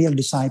be a real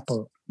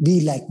disciple,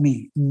 be like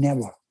me.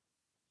 Never.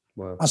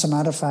 Wow. As a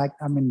matter of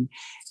fact,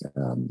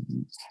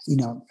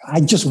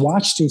 I just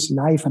watched his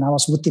life, and I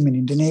was with him in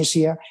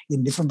Indonesia,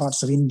 in different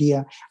parts of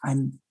India,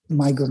 and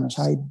my goodness,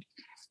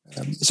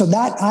 so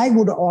that I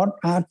would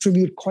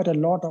attribute quite a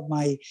lot of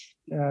my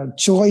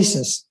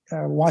choices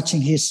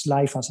watching his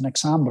life as an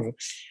example.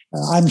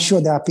 I'm sure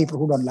there are people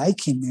who don't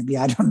like him, maybe,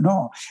 I don't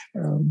know.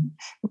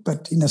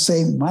 But in the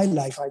same, my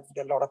life,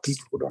 there are a lot of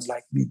people who don't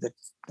like me. That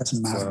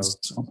doesn't matter. Wow.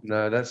 So.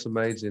 No, that's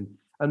amazing.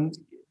 And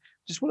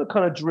just want to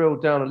kind of drill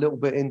down a little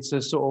bit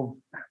into sort of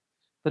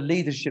the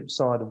leadership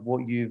side of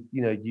what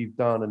you've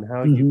done and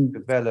how you've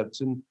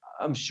developed. And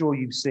I'm sure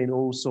you've seen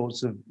all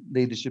sorts of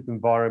leadership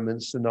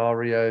environments,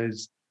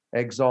 scenarios,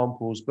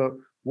 examples, but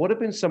what have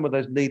been some of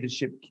those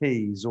leadership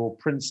keys or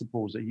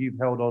principles that you've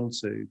held on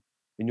to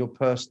in your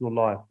personal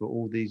life for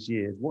all these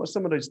years? What are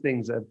some of those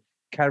things that have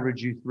carried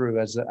you through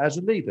as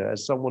a leader,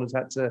 as someone who's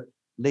had to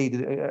lead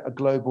a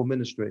global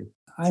ministry?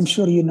 I'm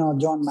sure you know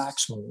John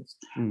Maxwell.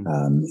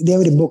 There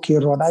was a book he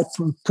wrote. I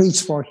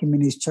preached for him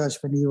in his church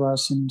when he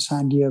was in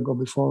San Diego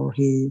before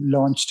he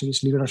launched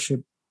his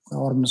leadership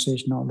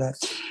organization, all that.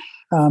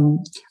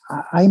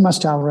 I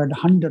must have read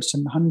hundreds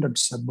and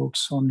hundreds of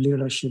books on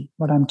leadership,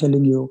 but I'm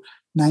telling you,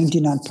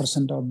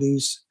 99% of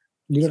these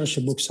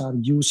leadership books are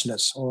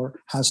useless or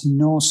has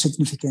no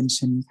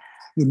significance in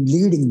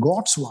leading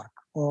God's work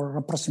or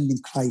representing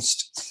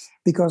Christ.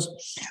 Because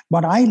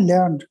what I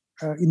learned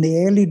in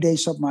the early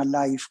days of my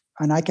life,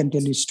 and I can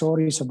tell you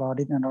stories about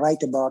it and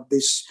write about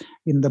this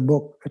in the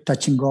book,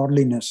 Touching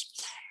Godliness,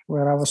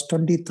 where I was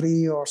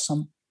 23 or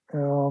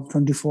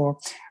 24.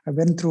 I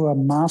went through a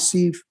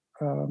massive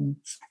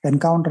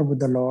encounter with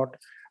the Lord,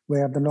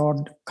 where the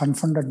Lord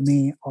confronted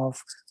me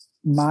of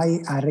my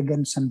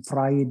arrogance and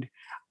pride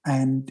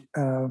and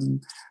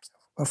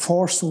a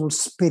forceful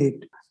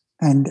spirit.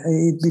 And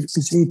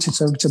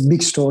it's a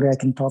big story. I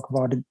can talk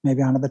about it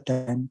maybe another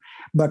time.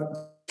 But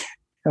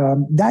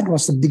that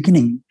was the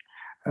beginning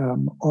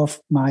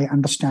of my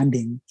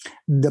understanding.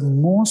 The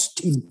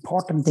most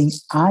important thing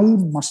I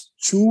must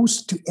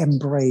choose to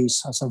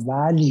embrace as a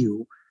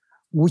value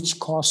which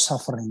cause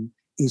suffering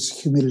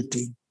is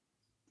humility.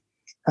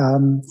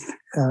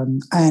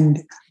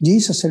 And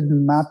Jesus said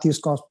in Matthew's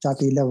Gospel,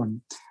 chapter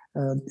 11,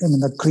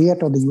 the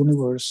creator of the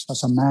universe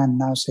as a man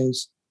now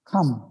says,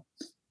 "Come,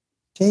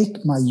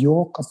 take my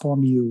yoke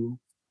upon you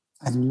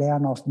and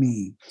learn of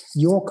me."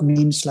 Yoke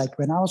means, like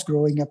when I was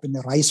growing up in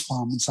the rice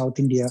farm in South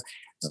India,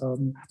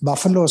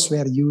 buffaloes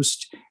were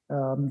used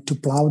to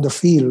plow the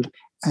field,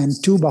 and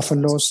 2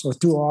 buffaloes or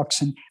 2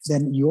 oxen,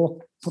 then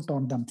yoke put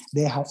on them.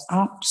 They have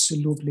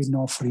absolutely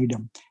no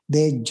freedom.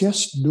 They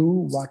just do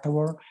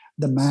whatever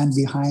the man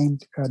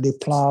behind the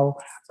plow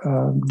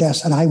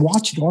does. And I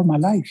watched it all my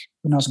life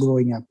when I was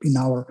growing up in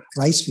our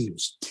rice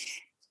fields.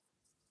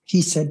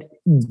 He said,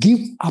 "Give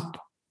up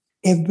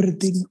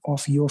everything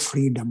of your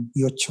freedom,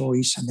 your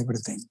choice and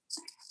everything,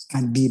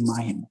 and be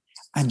mine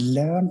and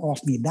learn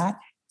of me." That,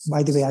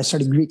 by the way, I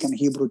studied Greek and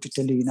Hebrew to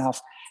tell you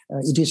enough.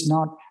 It is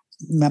not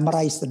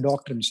memorize the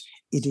doctrines.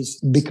 It is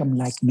become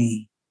like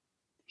me.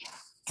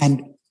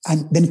 And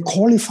then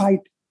qualified.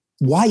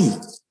 Why?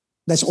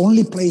 That's the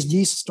only place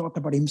Jesus talked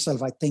about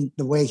himself, I think,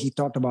 the way he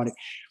talked about it.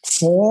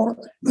 "For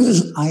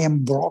I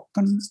am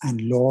broken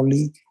and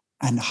lowly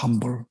and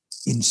humble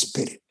in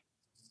spirit."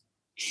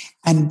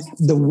 And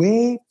the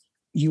way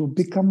you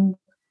become,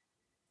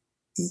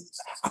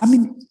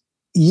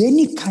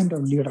 any kind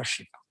of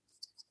leadership,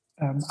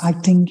 I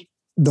think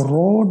the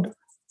road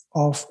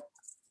of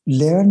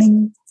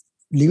learning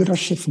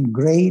leadership from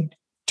grade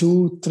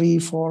 2, 3,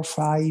 4,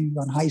 5,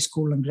 on high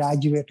school and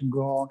graduate and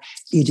go on,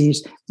 it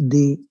is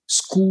the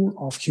school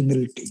of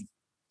humility.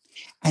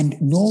 And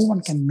no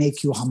one can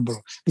make you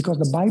humble, because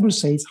the Bible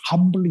says,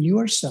 humble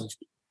yourself.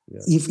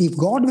 Yeah. If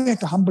God were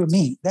to humble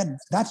me, then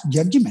that's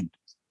judgment.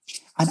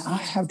 And I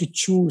have to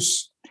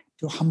choose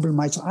to humble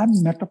myself.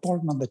 I'm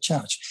metropolitan of the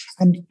church.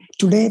 And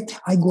today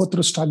I go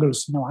through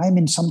struggles. I'm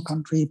in some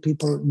country,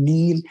 people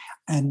kneel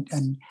and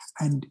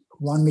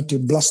want me to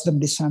bless them,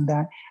 this and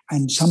that.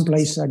 And some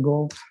place I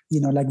go,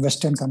 like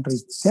Western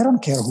countries, they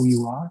don't care who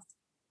you are.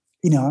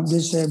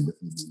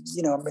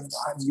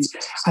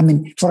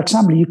 For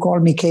example, you call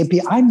me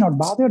KP, I'm not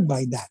bothered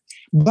by that.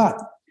 But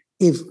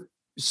if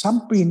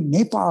somebody in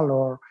Nepal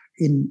or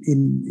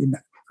in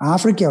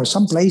Africa or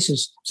some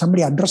places,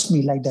 somebody addressed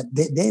me like that,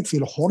 they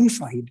feel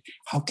horrified.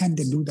 How can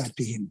they do that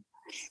to him?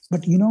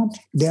 But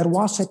there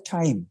was a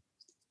time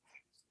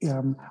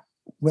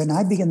when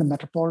I began the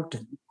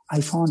Metropolitan, I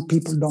found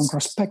people don't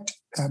respect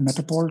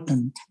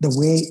Metropolitan the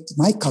way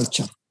my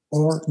culture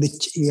or the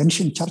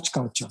ancient church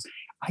culture.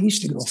 I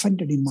used to get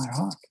offended in my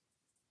heart.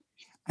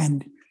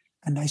 And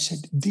I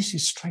said, this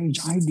is strange.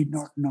 I did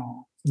not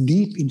know.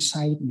 Deep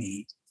inside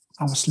me,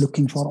 I was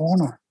looking for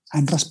honor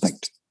and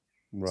respect.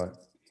 Right.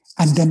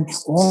 And then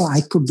all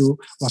I could do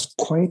was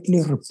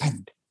quietly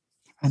repent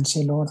and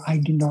say, Lord, I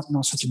did not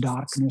know such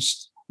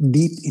darkness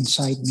deep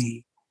inside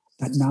me,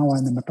 that now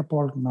I'm the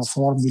Metropolitan of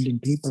 4 million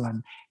people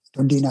and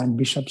 29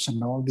 bishops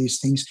and all these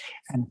things,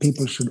 and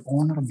people should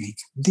honor me.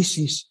 This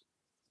is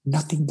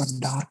nothing but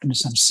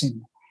darkness and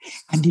sin.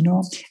 And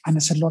and I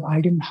said, Lord,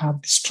 I didn't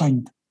have the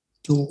strength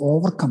to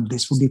overcome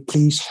this. Would you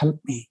please help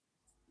me?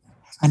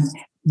 And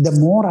the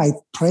more I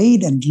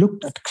prayed and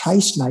looked at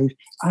Christ's life,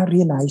 I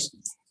realized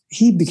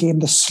he became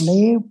the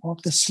slave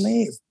of the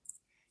slave.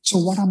 So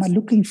what am I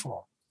looking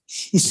for?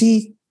 You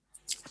see,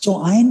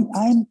 so I'm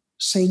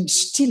saying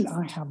still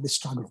I have the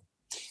struggle.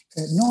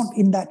 Not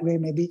in that way,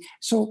 maybe.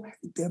 So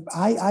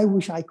I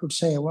wish I could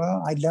say,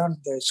 well, I learned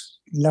this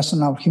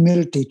lesson of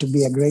humility to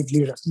be a great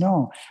leader.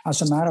 No,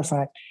 as a matter of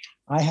fact,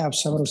 I have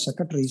several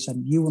secretaries,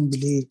 and you wouldn't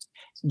believe,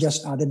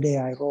 just the other day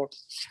I wrote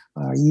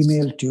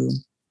email to,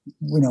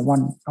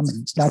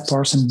 that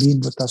person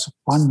been with us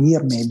 1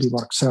 year, maybe,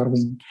 work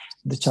serving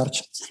the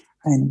church.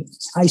 And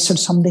I said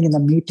something in the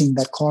meeting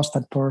that caused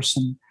that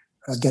person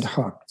get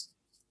hurt.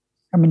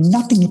 I mean,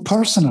 nothing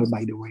personal,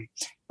 by the way,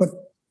 but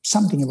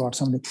something about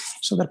something.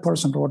 So that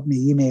person wrote me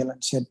an email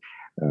and said,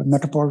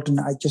 Metropolitan,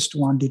 I just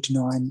want you to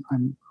know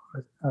I'm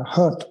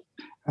hurt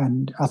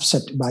and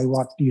upset by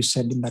what you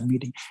said in that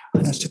meeting.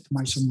 And I said to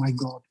myself, my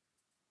God,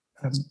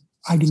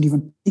 I didn't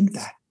even think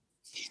that.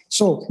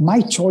 So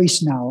my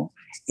choice now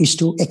is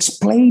to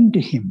explain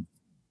to him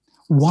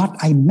what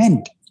I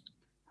meant.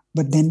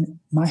 But then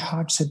my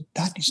heart said,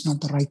 that is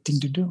not the right thing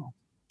to do.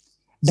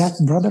 That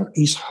brother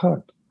is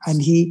hurt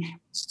and he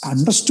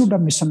understood or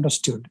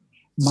misunderstood.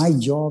 My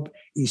job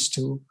is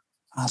to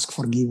ask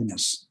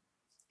forgiveness.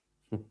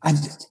 And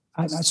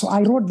so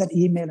I wrote that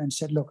email and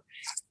said, look,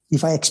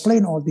 if I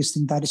explain all these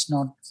things, that is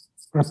not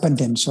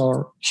repentance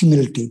or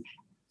humility.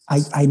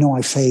 I know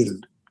I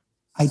failed.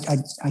 I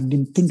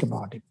didn't think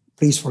about it.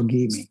 Please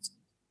forgive me.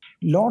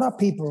 A lot of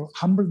people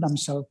humble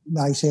themselves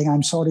by saying,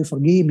 I'm sorry,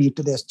 forgive me,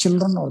 to their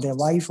children or their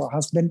wife or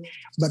husband.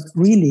 But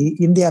really,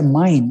 in their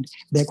mind,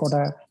 they got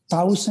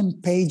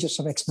 1,000 pages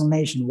of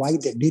explanation why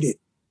they did it.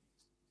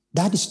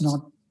 That is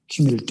not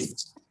humility.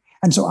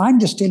 And so I'm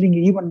just telling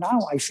you, even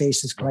now I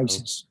face this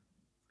crisis.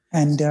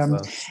 And,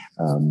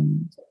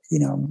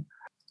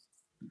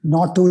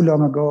 not too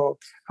long ago,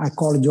 I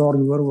called George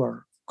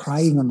Werwer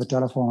crying on the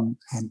telephone,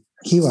 and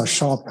he was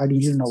shocked. I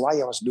didn't know why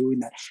I was doing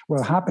that.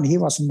 Well, it happened, he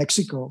was in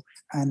Mexico,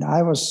 and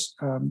I was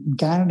in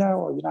Canada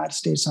or United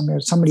States,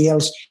 somebody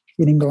else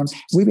in England.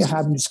 We were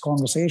having this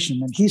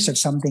conversation, and he said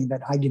something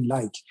that I didn't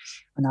like.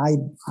 And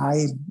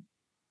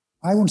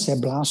I won't say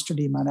blasted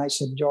him, and I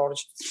said,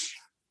 George,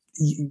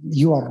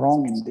 you are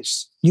wrong in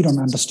this. You don't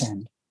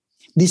understand.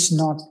 This is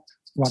not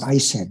what I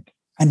said.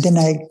 And then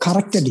I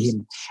corrected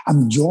him.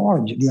 I'm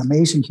George, the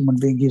amazing human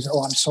being. He said,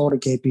 I'm sorry,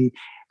 KP.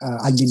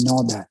 I didn't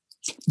know that.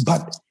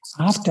 But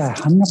after I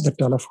hung up the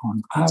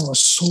telephone, I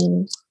was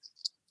so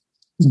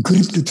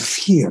gripped with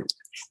fear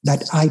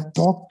that I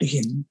talked to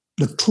him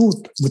the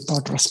truth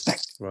without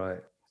respect. Right.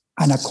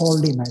 And I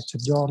called him. I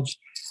said, George,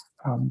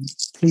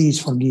 please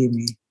forgive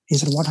me. He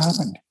said, what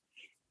happened?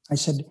 I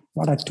said,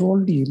 what I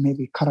told you may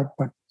be correct,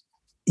 but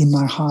in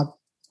my heart,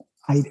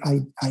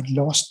 I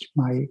lost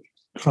my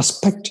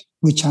respect,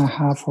 which I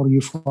have for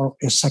you for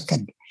a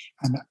second.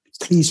 And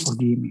please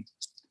forgive me.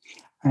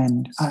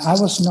 And I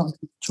was not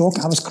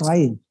joking. I was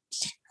crying.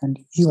 And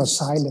he was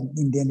silent.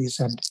 In the end, he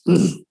said,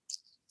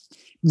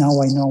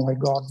 now I know why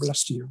God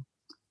blessed you.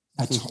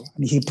 That's all.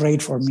 And he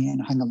prayed for me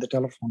and hung up the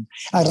telephone.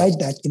 I write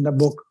that in the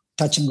book,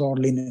 Touching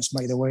Godliness,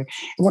 by the way.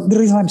 The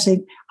reason I'm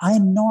saying,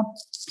 I'm not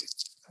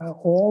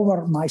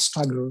over my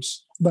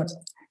struggles, but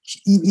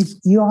if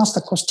you ask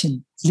the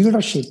question,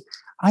 leadership,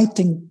 I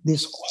think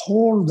this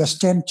whole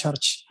Western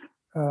church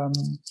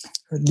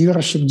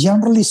leadership,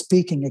 generally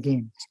speaking,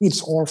 again,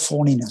 it's all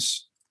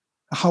phoniness.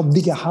 How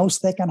big a house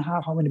they can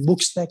have, how many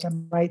books they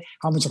can write,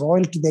 how much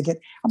royalty they get.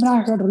 I mean,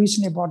 I heard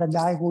recently about a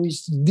guy who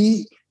is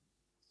the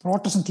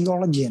Protestant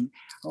theologian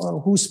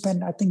who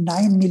spent, I think,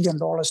 $9 million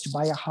to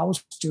buy a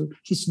house to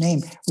his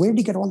name. Where did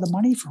he get all the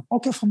money from?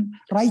 Okay, from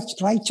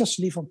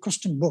righteously from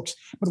Christian books.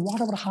 But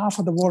whatever half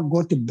of the world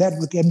go to bed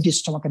with empty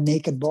stomach and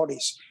naked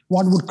bodies,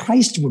 what would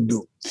Christ would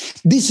do?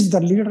 This is the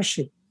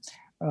leadership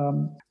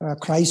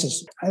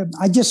crisis.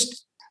 I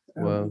just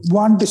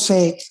want to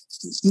say,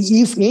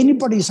 if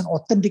anybody is an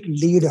authentic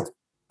leader,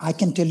 I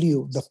can tell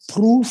you the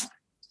proof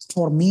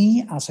for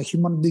me as a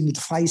human being with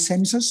 5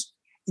 senses,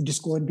 it is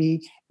going to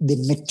be the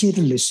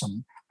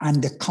materialism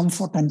and the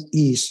comfort and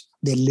ease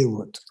they live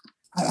with.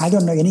 I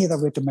don't know any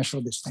other way to measure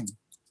this thing.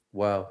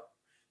 Wow.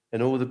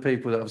 And all the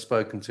people that I've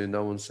spoken to,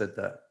 no one said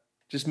that.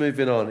 Just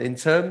moving on. In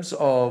terms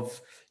of,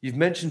 you've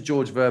mentioned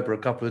George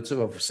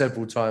Verber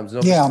several times, and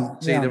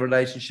obviously see the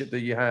relationship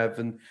that you have,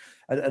 and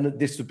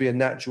this would be a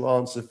natural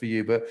answer for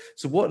you. But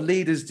so what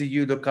leaders do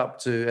you look up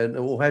to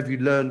or have you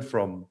learned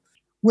from?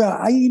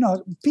 Well,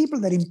 people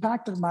that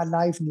impacted my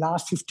life in the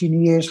last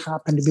 15 years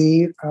happen to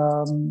be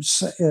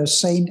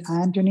Saint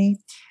Anthony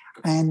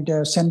and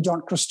St.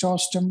 John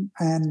Chrysostom.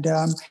 And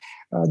I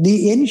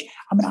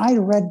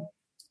read,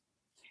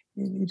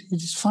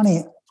 it's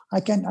funny, I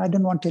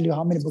don't want to tell you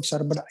how many books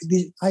are, but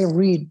I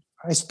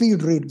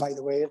speed read, by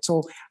the way.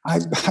 So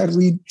I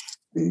read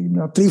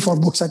 3-4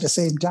 books at the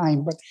same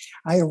time, but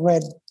I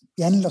read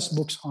endless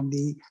books on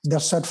the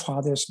desert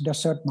fathers,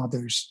 desert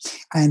mothers,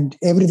 and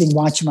everything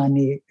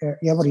Watchman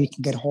ever he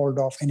can get hold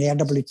of, and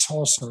A.W.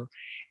 Chaucer.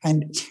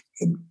 And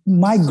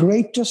my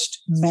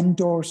greatest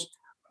mentors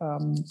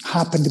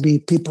happen to be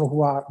people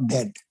who are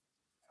dead.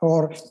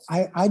 Or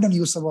I don't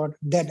use the word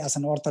dead as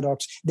an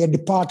Orthodox. They're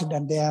departed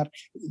and they are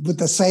with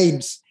the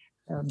saints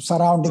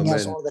surrounding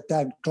us all the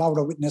time, cloud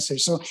of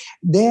witnesses. So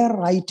their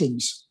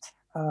writings,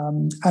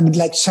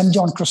 like St.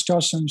 John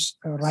Chrysostom's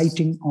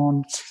writing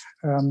on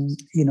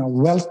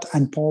wealth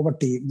and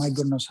poverty. My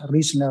goodness, I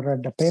recently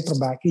read the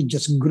paperback. It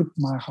just gripped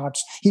my heart.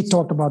 He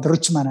talked about the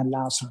rich man and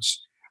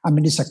Lazarus. I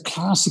mean, it's a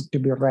classic to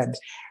be read.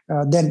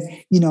 Then,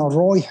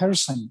 Roy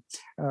Herson,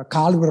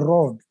 Calvary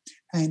Road,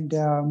 and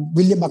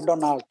William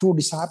MacDonald, 2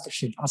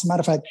 Discipleship. As a matter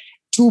of fact,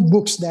 2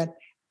 books that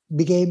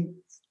became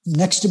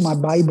next to my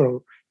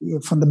Bible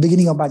from the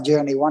beginning of my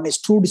journey. One is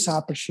True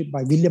Discipleship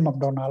by William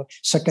MacDonald.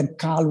 Second,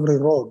 Calvary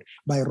Road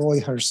by Roy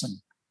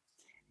Herson.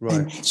 Right.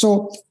 And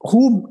so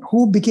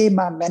who became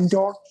my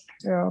mentor?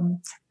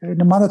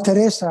 Mother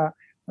Teresa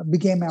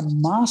became a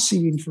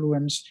massive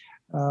influence.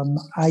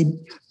 I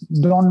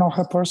don't know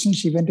her personally.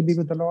 She went to be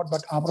with the Lord,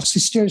 but our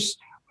sisters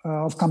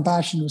of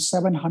compassion,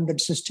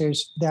 700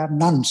 sisters, they are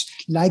nuns,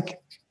 like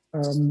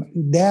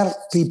their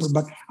people,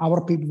 but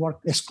our people work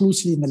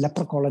exclusively in the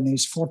leper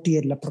colonies,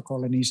 48 leper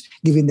colonies,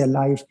 giving their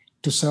life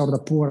to serve the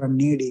poor and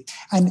needy.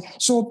 And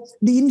so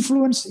the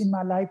influence in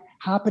my life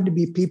happened to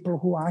be people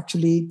who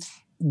actually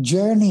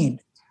journeyed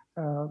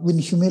with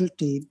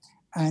humility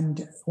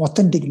and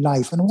authentic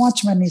life. And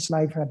Watchman's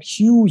life had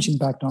huge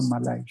impact on my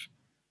life.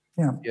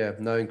 Yeah,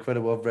 no,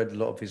 incredible. I've read a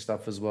lot of his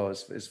stuff as well.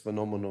 It's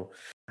phenomenal.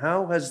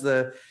 How has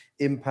the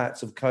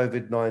impact of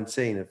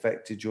COVID-19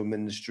 affected your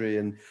ministry,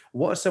 and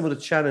what are some of the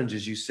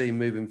challenges you see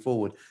moving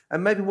forward?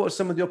 And maybe what are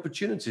some of the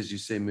opportunities you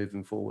see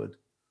moving forward?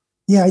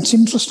 Yeah, it's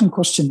an interesting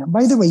question.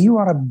 By the way, you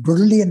are a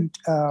brilliant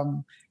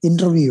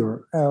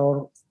interviewer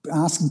or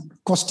asking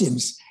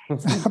questions.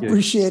 I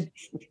appreciate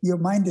your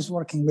mind is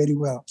working very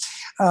well.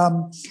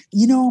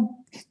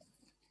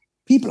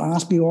 People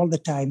ask me all the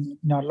time,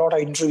 a lot of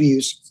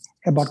interviews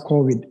about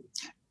COVID.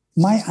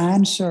 My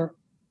answer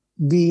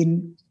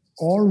being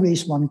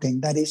always one thing,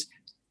 that is,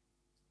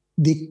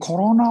 the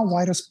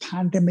coronavirus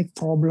pandemic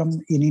problem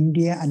in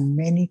India and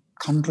many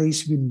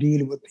countries we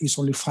deal with is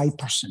only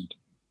 5%.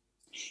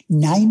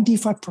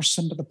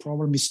 95% of the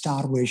problem is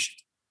starvation.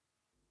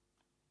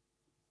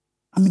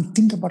 I mean,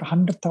 think about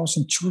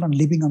 100,000 children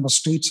living on the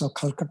streets of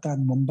Calcutta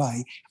and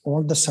Mumbai.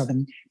 All of a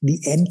sudden, the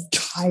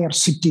entire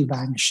city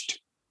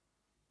vanished.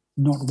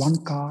 Not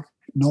one car,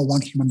 no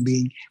one human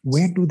being.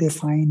 Where do they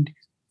find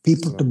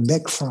people to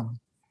beg from?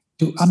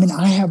 I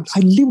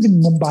lived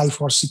in Mumbai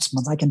for 6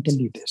 months. I can tell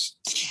you this.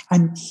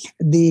 And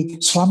the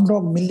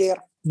Slumdog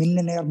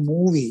Millionaire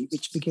movie,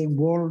 which became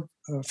world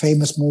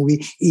famous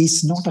movie,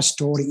 is not a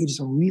story. It is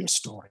a real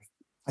story.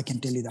 I can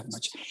tell you that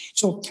much.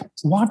 So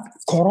what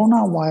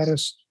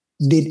coronavirus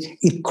did,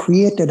 it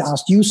created,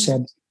 as you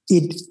said,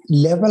 it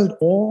leveled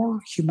all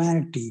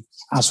humanity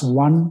as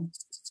one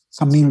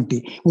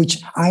community,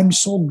 which I'm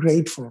so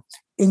grateful.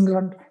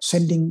 England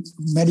sending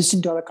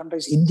medicine to other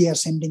countries, India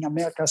sending,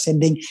 America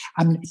sending.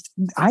 And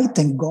I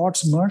think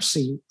God's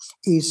mercy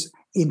is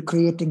in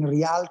creating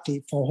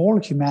reality for whole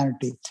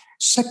humanity.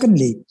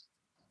 Secondly,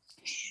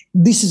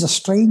 this is a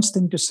strange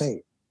thing to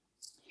say.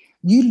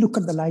 You look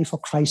at the life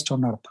of Christ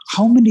on earth,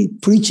 how many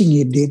preaching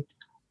he did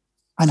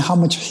and how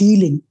much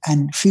healing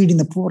and feeding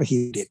the poor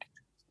he did.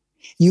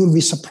 You will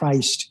be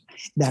surprised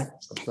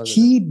that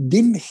he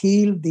didn't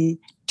heal the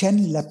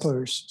 10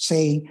 lepers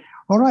saying,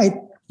 all right,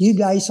 you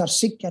guys are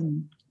sick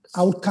and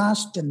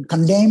outcast and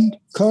condemned,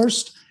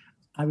 cursed.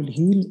 I will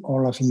heal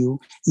all of you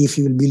if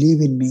you will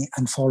believe in me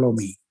and follow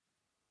me.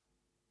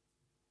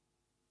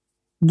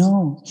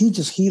 No, he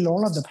just healed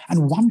all of them.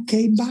 And one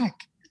came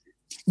back.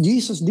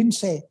 Jesus didn't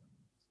say,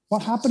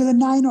 what happened to the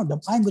 9 of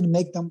them? I'm going to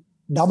make them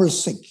double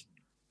sick.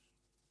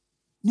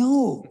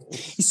 No.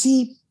 You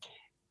see,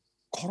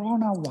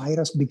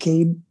 coronavirus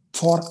became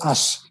for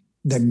us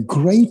the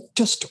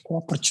greatest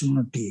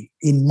opportunity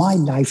in my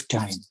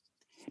lifetime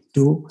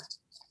to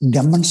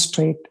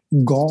demonstrate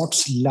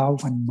God's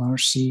love and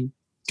mercy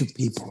to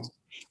people.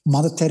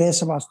 Mother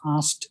Teresa was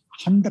asked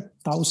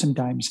 100,000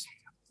 times,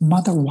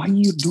 Mother, why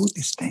you do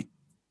this thing?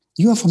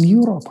 You are from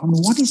Europe. I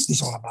mean, what is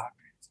this all about?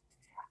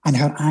 And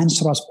her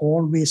answer was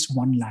always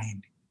one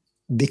line,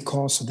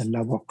 because of the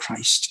love of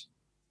Christ.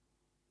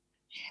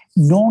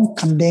 Not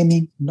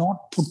condemning,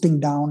 not putting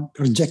down,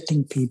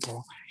 rejecting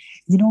people.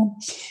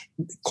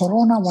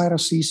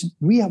 Coronavirus season,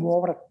 we have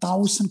over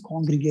 1,000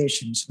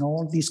 congregations in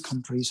all these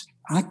countries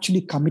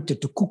actually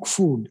committed to cook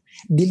food,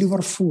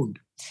 deliver food.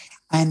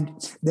 And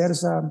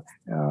there's a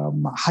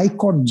high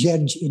court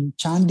judge in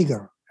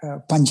Chandigarh,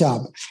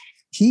 Punjab.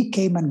 He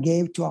came and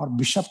gave to our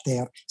bishop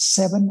there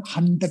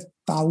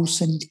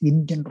 700,000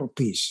 Indian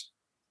rupees.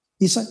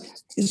 He's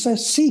a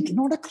Sikh,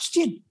 not a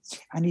Christian.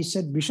 And he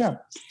said, Bishop,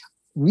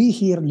 we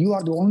here, you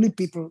are the only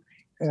people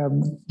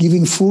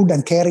giving food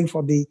and caring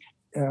for the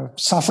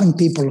suffering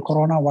people,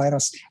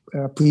 coronavirus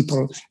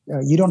people.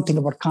 You don't think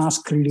about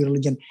caste, creed,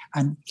 religion.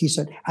 And he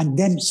said, and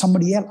then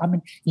somebody else,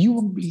 you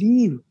won't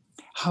believe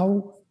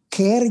how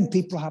caring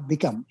people have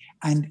become.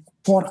 And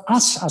for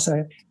us as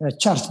a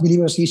church,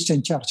 Believers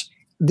Eastern Church,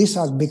 this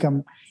has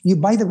become,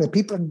 by the way,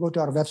 people can go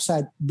to our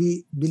website,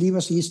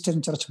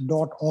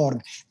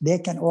 believerseasternchurch.org. They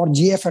can, or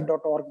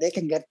gfn.org, they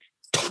can get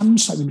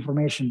tons of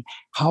information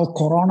how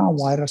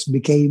coronavirus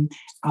became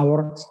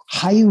our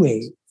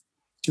highway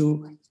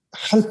to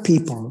help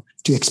people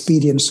to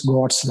experience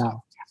God's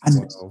love.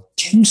 And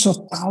tens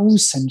of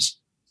thousands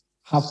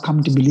have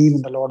come to believe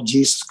in the Lord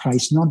Jesus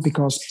Christ, not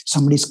because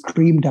somebody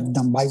screamed at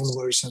them Bible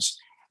verses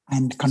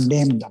and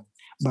condemned them,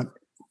 but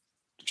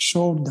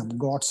showed them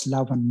God's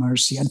love and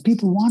mercy. And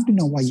people want to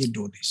know why you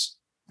do this.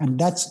 And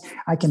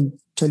I can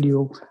tell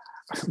you,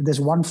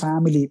 there's one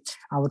family,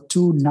 our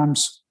 2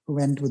 nuns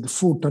went with the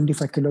food,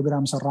 25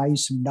 kilograms of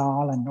rice and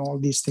dal and all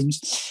these things.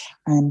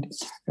 And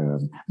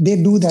they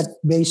do that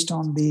based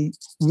on the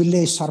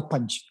village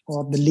sarpanch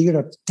or the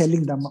leader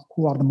telling them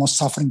who are the most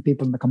suffering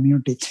people in the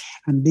community.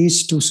 And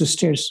these two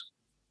sisters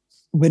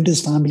went to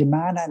his family,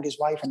 man and his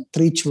wife and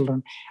 3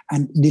 children,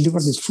 and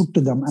delivered this food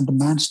to them. And the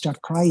man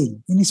started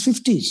crying in his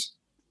 50s.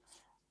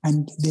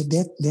 And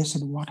they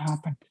said, what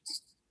happened?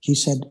 He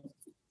said,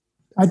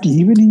 at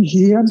evening,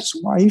 he and his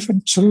wife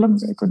and children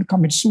were going to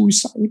commit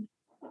suicide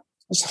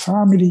as a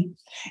family.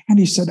 And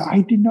he said,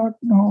 I did not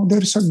know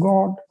there is a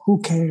God who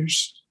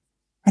cares.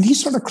 And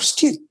he's not a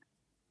Christian.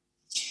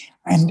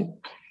 And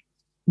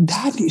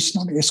that is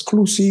not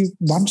exclusive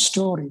one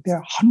story. There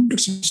are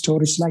hundreds of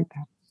stories like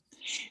that.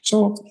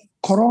 So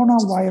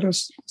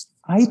coronavirus,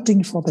 I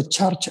think for the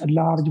church at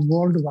large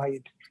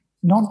worldwide,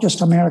 not just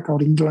America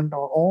or England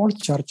or all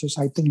churches,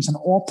 I think it's an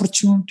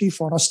opportunity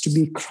for us to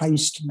be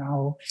Christ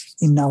now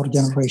in our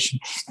generation.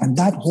 And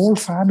that whole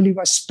family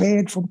was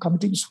spared from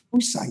committing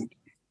suicide.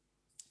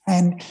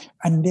 And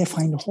they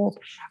find hope.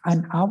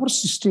 And our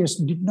sisters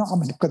did not,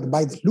 because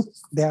by the look,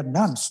 they are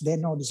nuns, they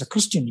know there's a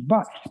Christian,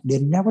 but they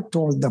never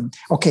told them,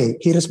 okay,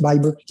 here is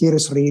Bible, here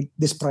is read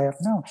this prayer.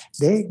 No,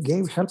 they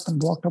gave help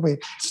and walked away.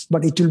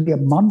 But it will be a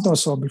month or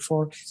so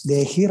before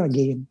they're here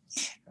again.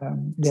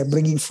 They're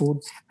bringing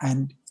food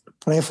and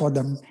pray for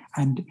them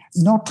and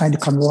not trying to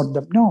convert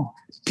them. No,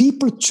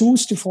 people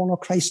choose to follow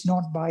Christ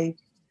not by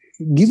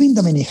giving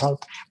them any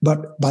help,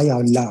 but by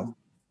our love.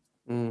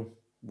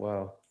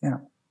 Wow. Yeah.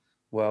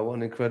 Wow, what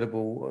an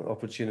incredible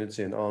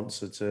opportunity and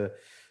answer to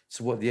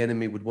what the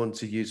enemy would want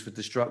to use for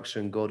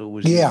destruction. God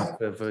always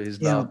uses for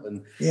his love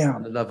and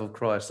the love of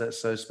Christ.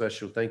 That's so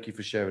special. Thank you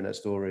for sharing that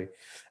story.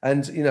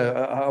 And,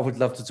 I would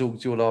love to talk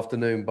to you all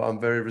afternoon, but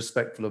I'm very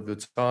respectful of your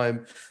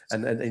time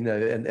and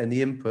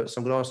the input. So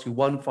I'm going to ask you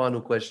one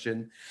final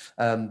question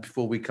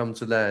before we come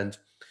to land.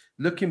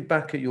 Looking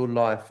back at your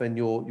life and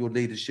your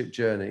leadership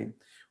journey,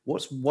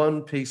 what's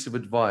one piece of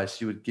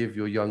advice you would give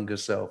your younger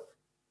self?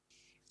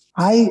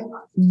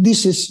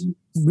 This is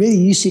very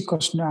easy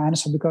question to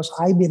answer because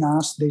I've been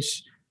asked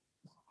this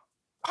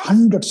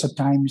hundreds of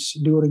times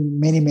during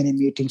many, many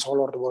meetings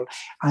all over the world.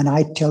 And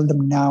I tell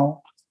them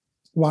now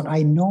what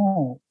I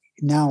know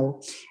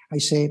now. I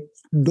say,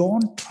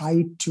 don't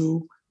try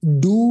to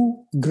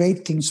do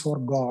great things for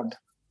God.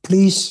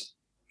 Please,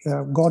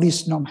 God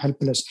is not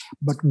helpless,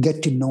 but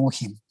get to know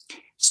him.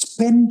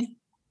 Spend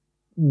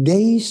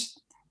days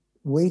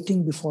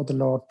waiting before the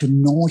Lord to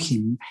know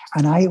him.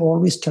 And I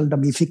always tell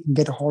them, if you can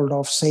get a hold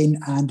of Saint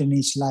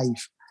Anthony's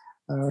life,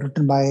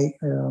 written by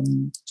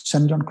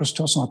St. John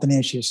Chrysostom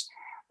Athanasius,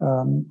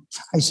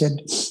 I said,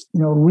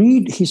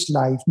 read his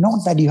life,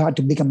 not that you have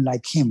to become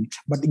like him,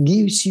 but it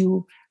gives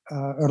you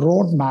a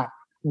roadmap,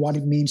 what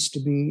it means to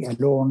be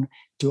alone,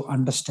 to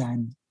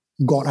understand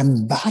God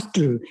and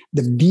battle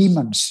the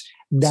demons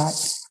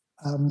that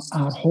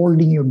are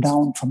holding you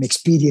down from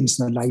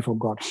experiencing the life of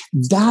God.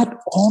 That,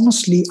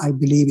 honestly, I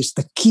believe is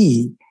the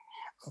key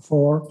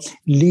for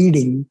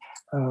leading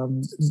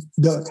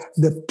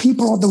the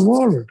people of the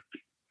world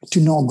to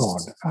know God.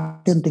 I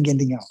don't think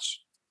anything else.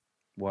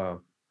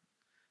 Wow.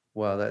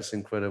 Wow, that's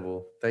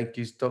incredible. Thank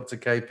you, Dr.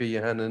 P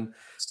Yohannan.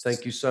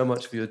 Thank you so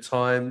much for your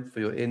time, for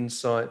your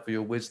insight, for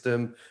your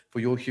wisdom,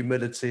 for your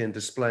humility and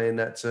displaying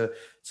that to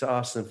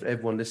us and for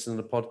everyone listening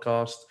to the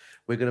podcast.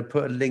 We're going to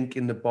put a link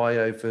in the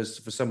bio for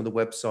some of the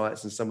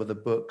websites and some of the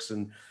books.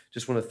 And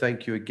just want to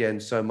thank you again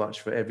so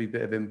much for every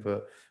bit of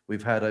input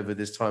we've had over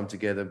this time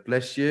together.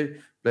 Bless you,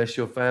 bless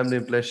your family,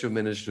 and bless your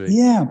ministry.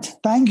 Yeah,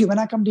 thank you. When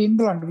I come to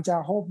England, which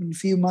I hope in a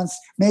few months,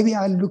 maybe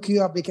I'll look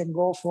you up. We can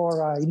go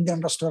for an Indian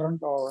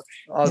restaurant or,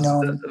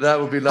 that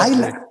would be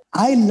lovely.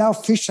 I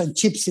love fish and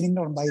chips in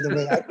England, by the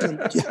way.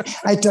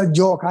 I tell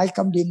joke, I'll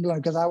come to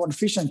England because I want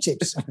fish and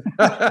chips.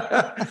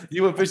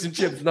 You want fish and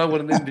chips, no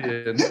one an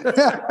Indian.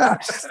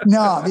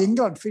 No, the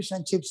England fish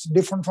and chips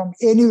different from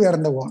anywhere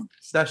in the world.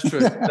 That's true.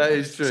 That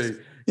is true.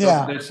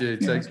 God bless you.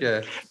 Take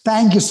care.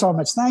 Thank you so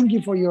much. Thank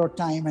you for your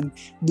time and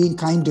being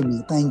kind to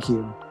me. Thank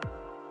you.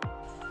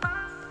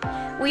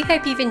 We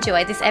hope you've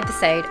enjoyed this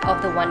episode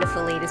of the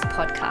Wonderful Leaders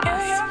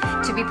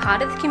podcast. To be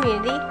part of the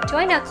community,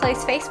 join our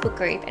close Facebook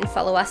group and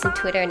follow us on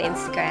Twitter and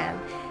Instagram.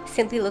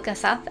 Simply look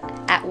us up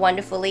at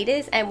Wonderful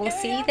Leaders and we'll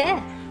see you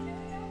there.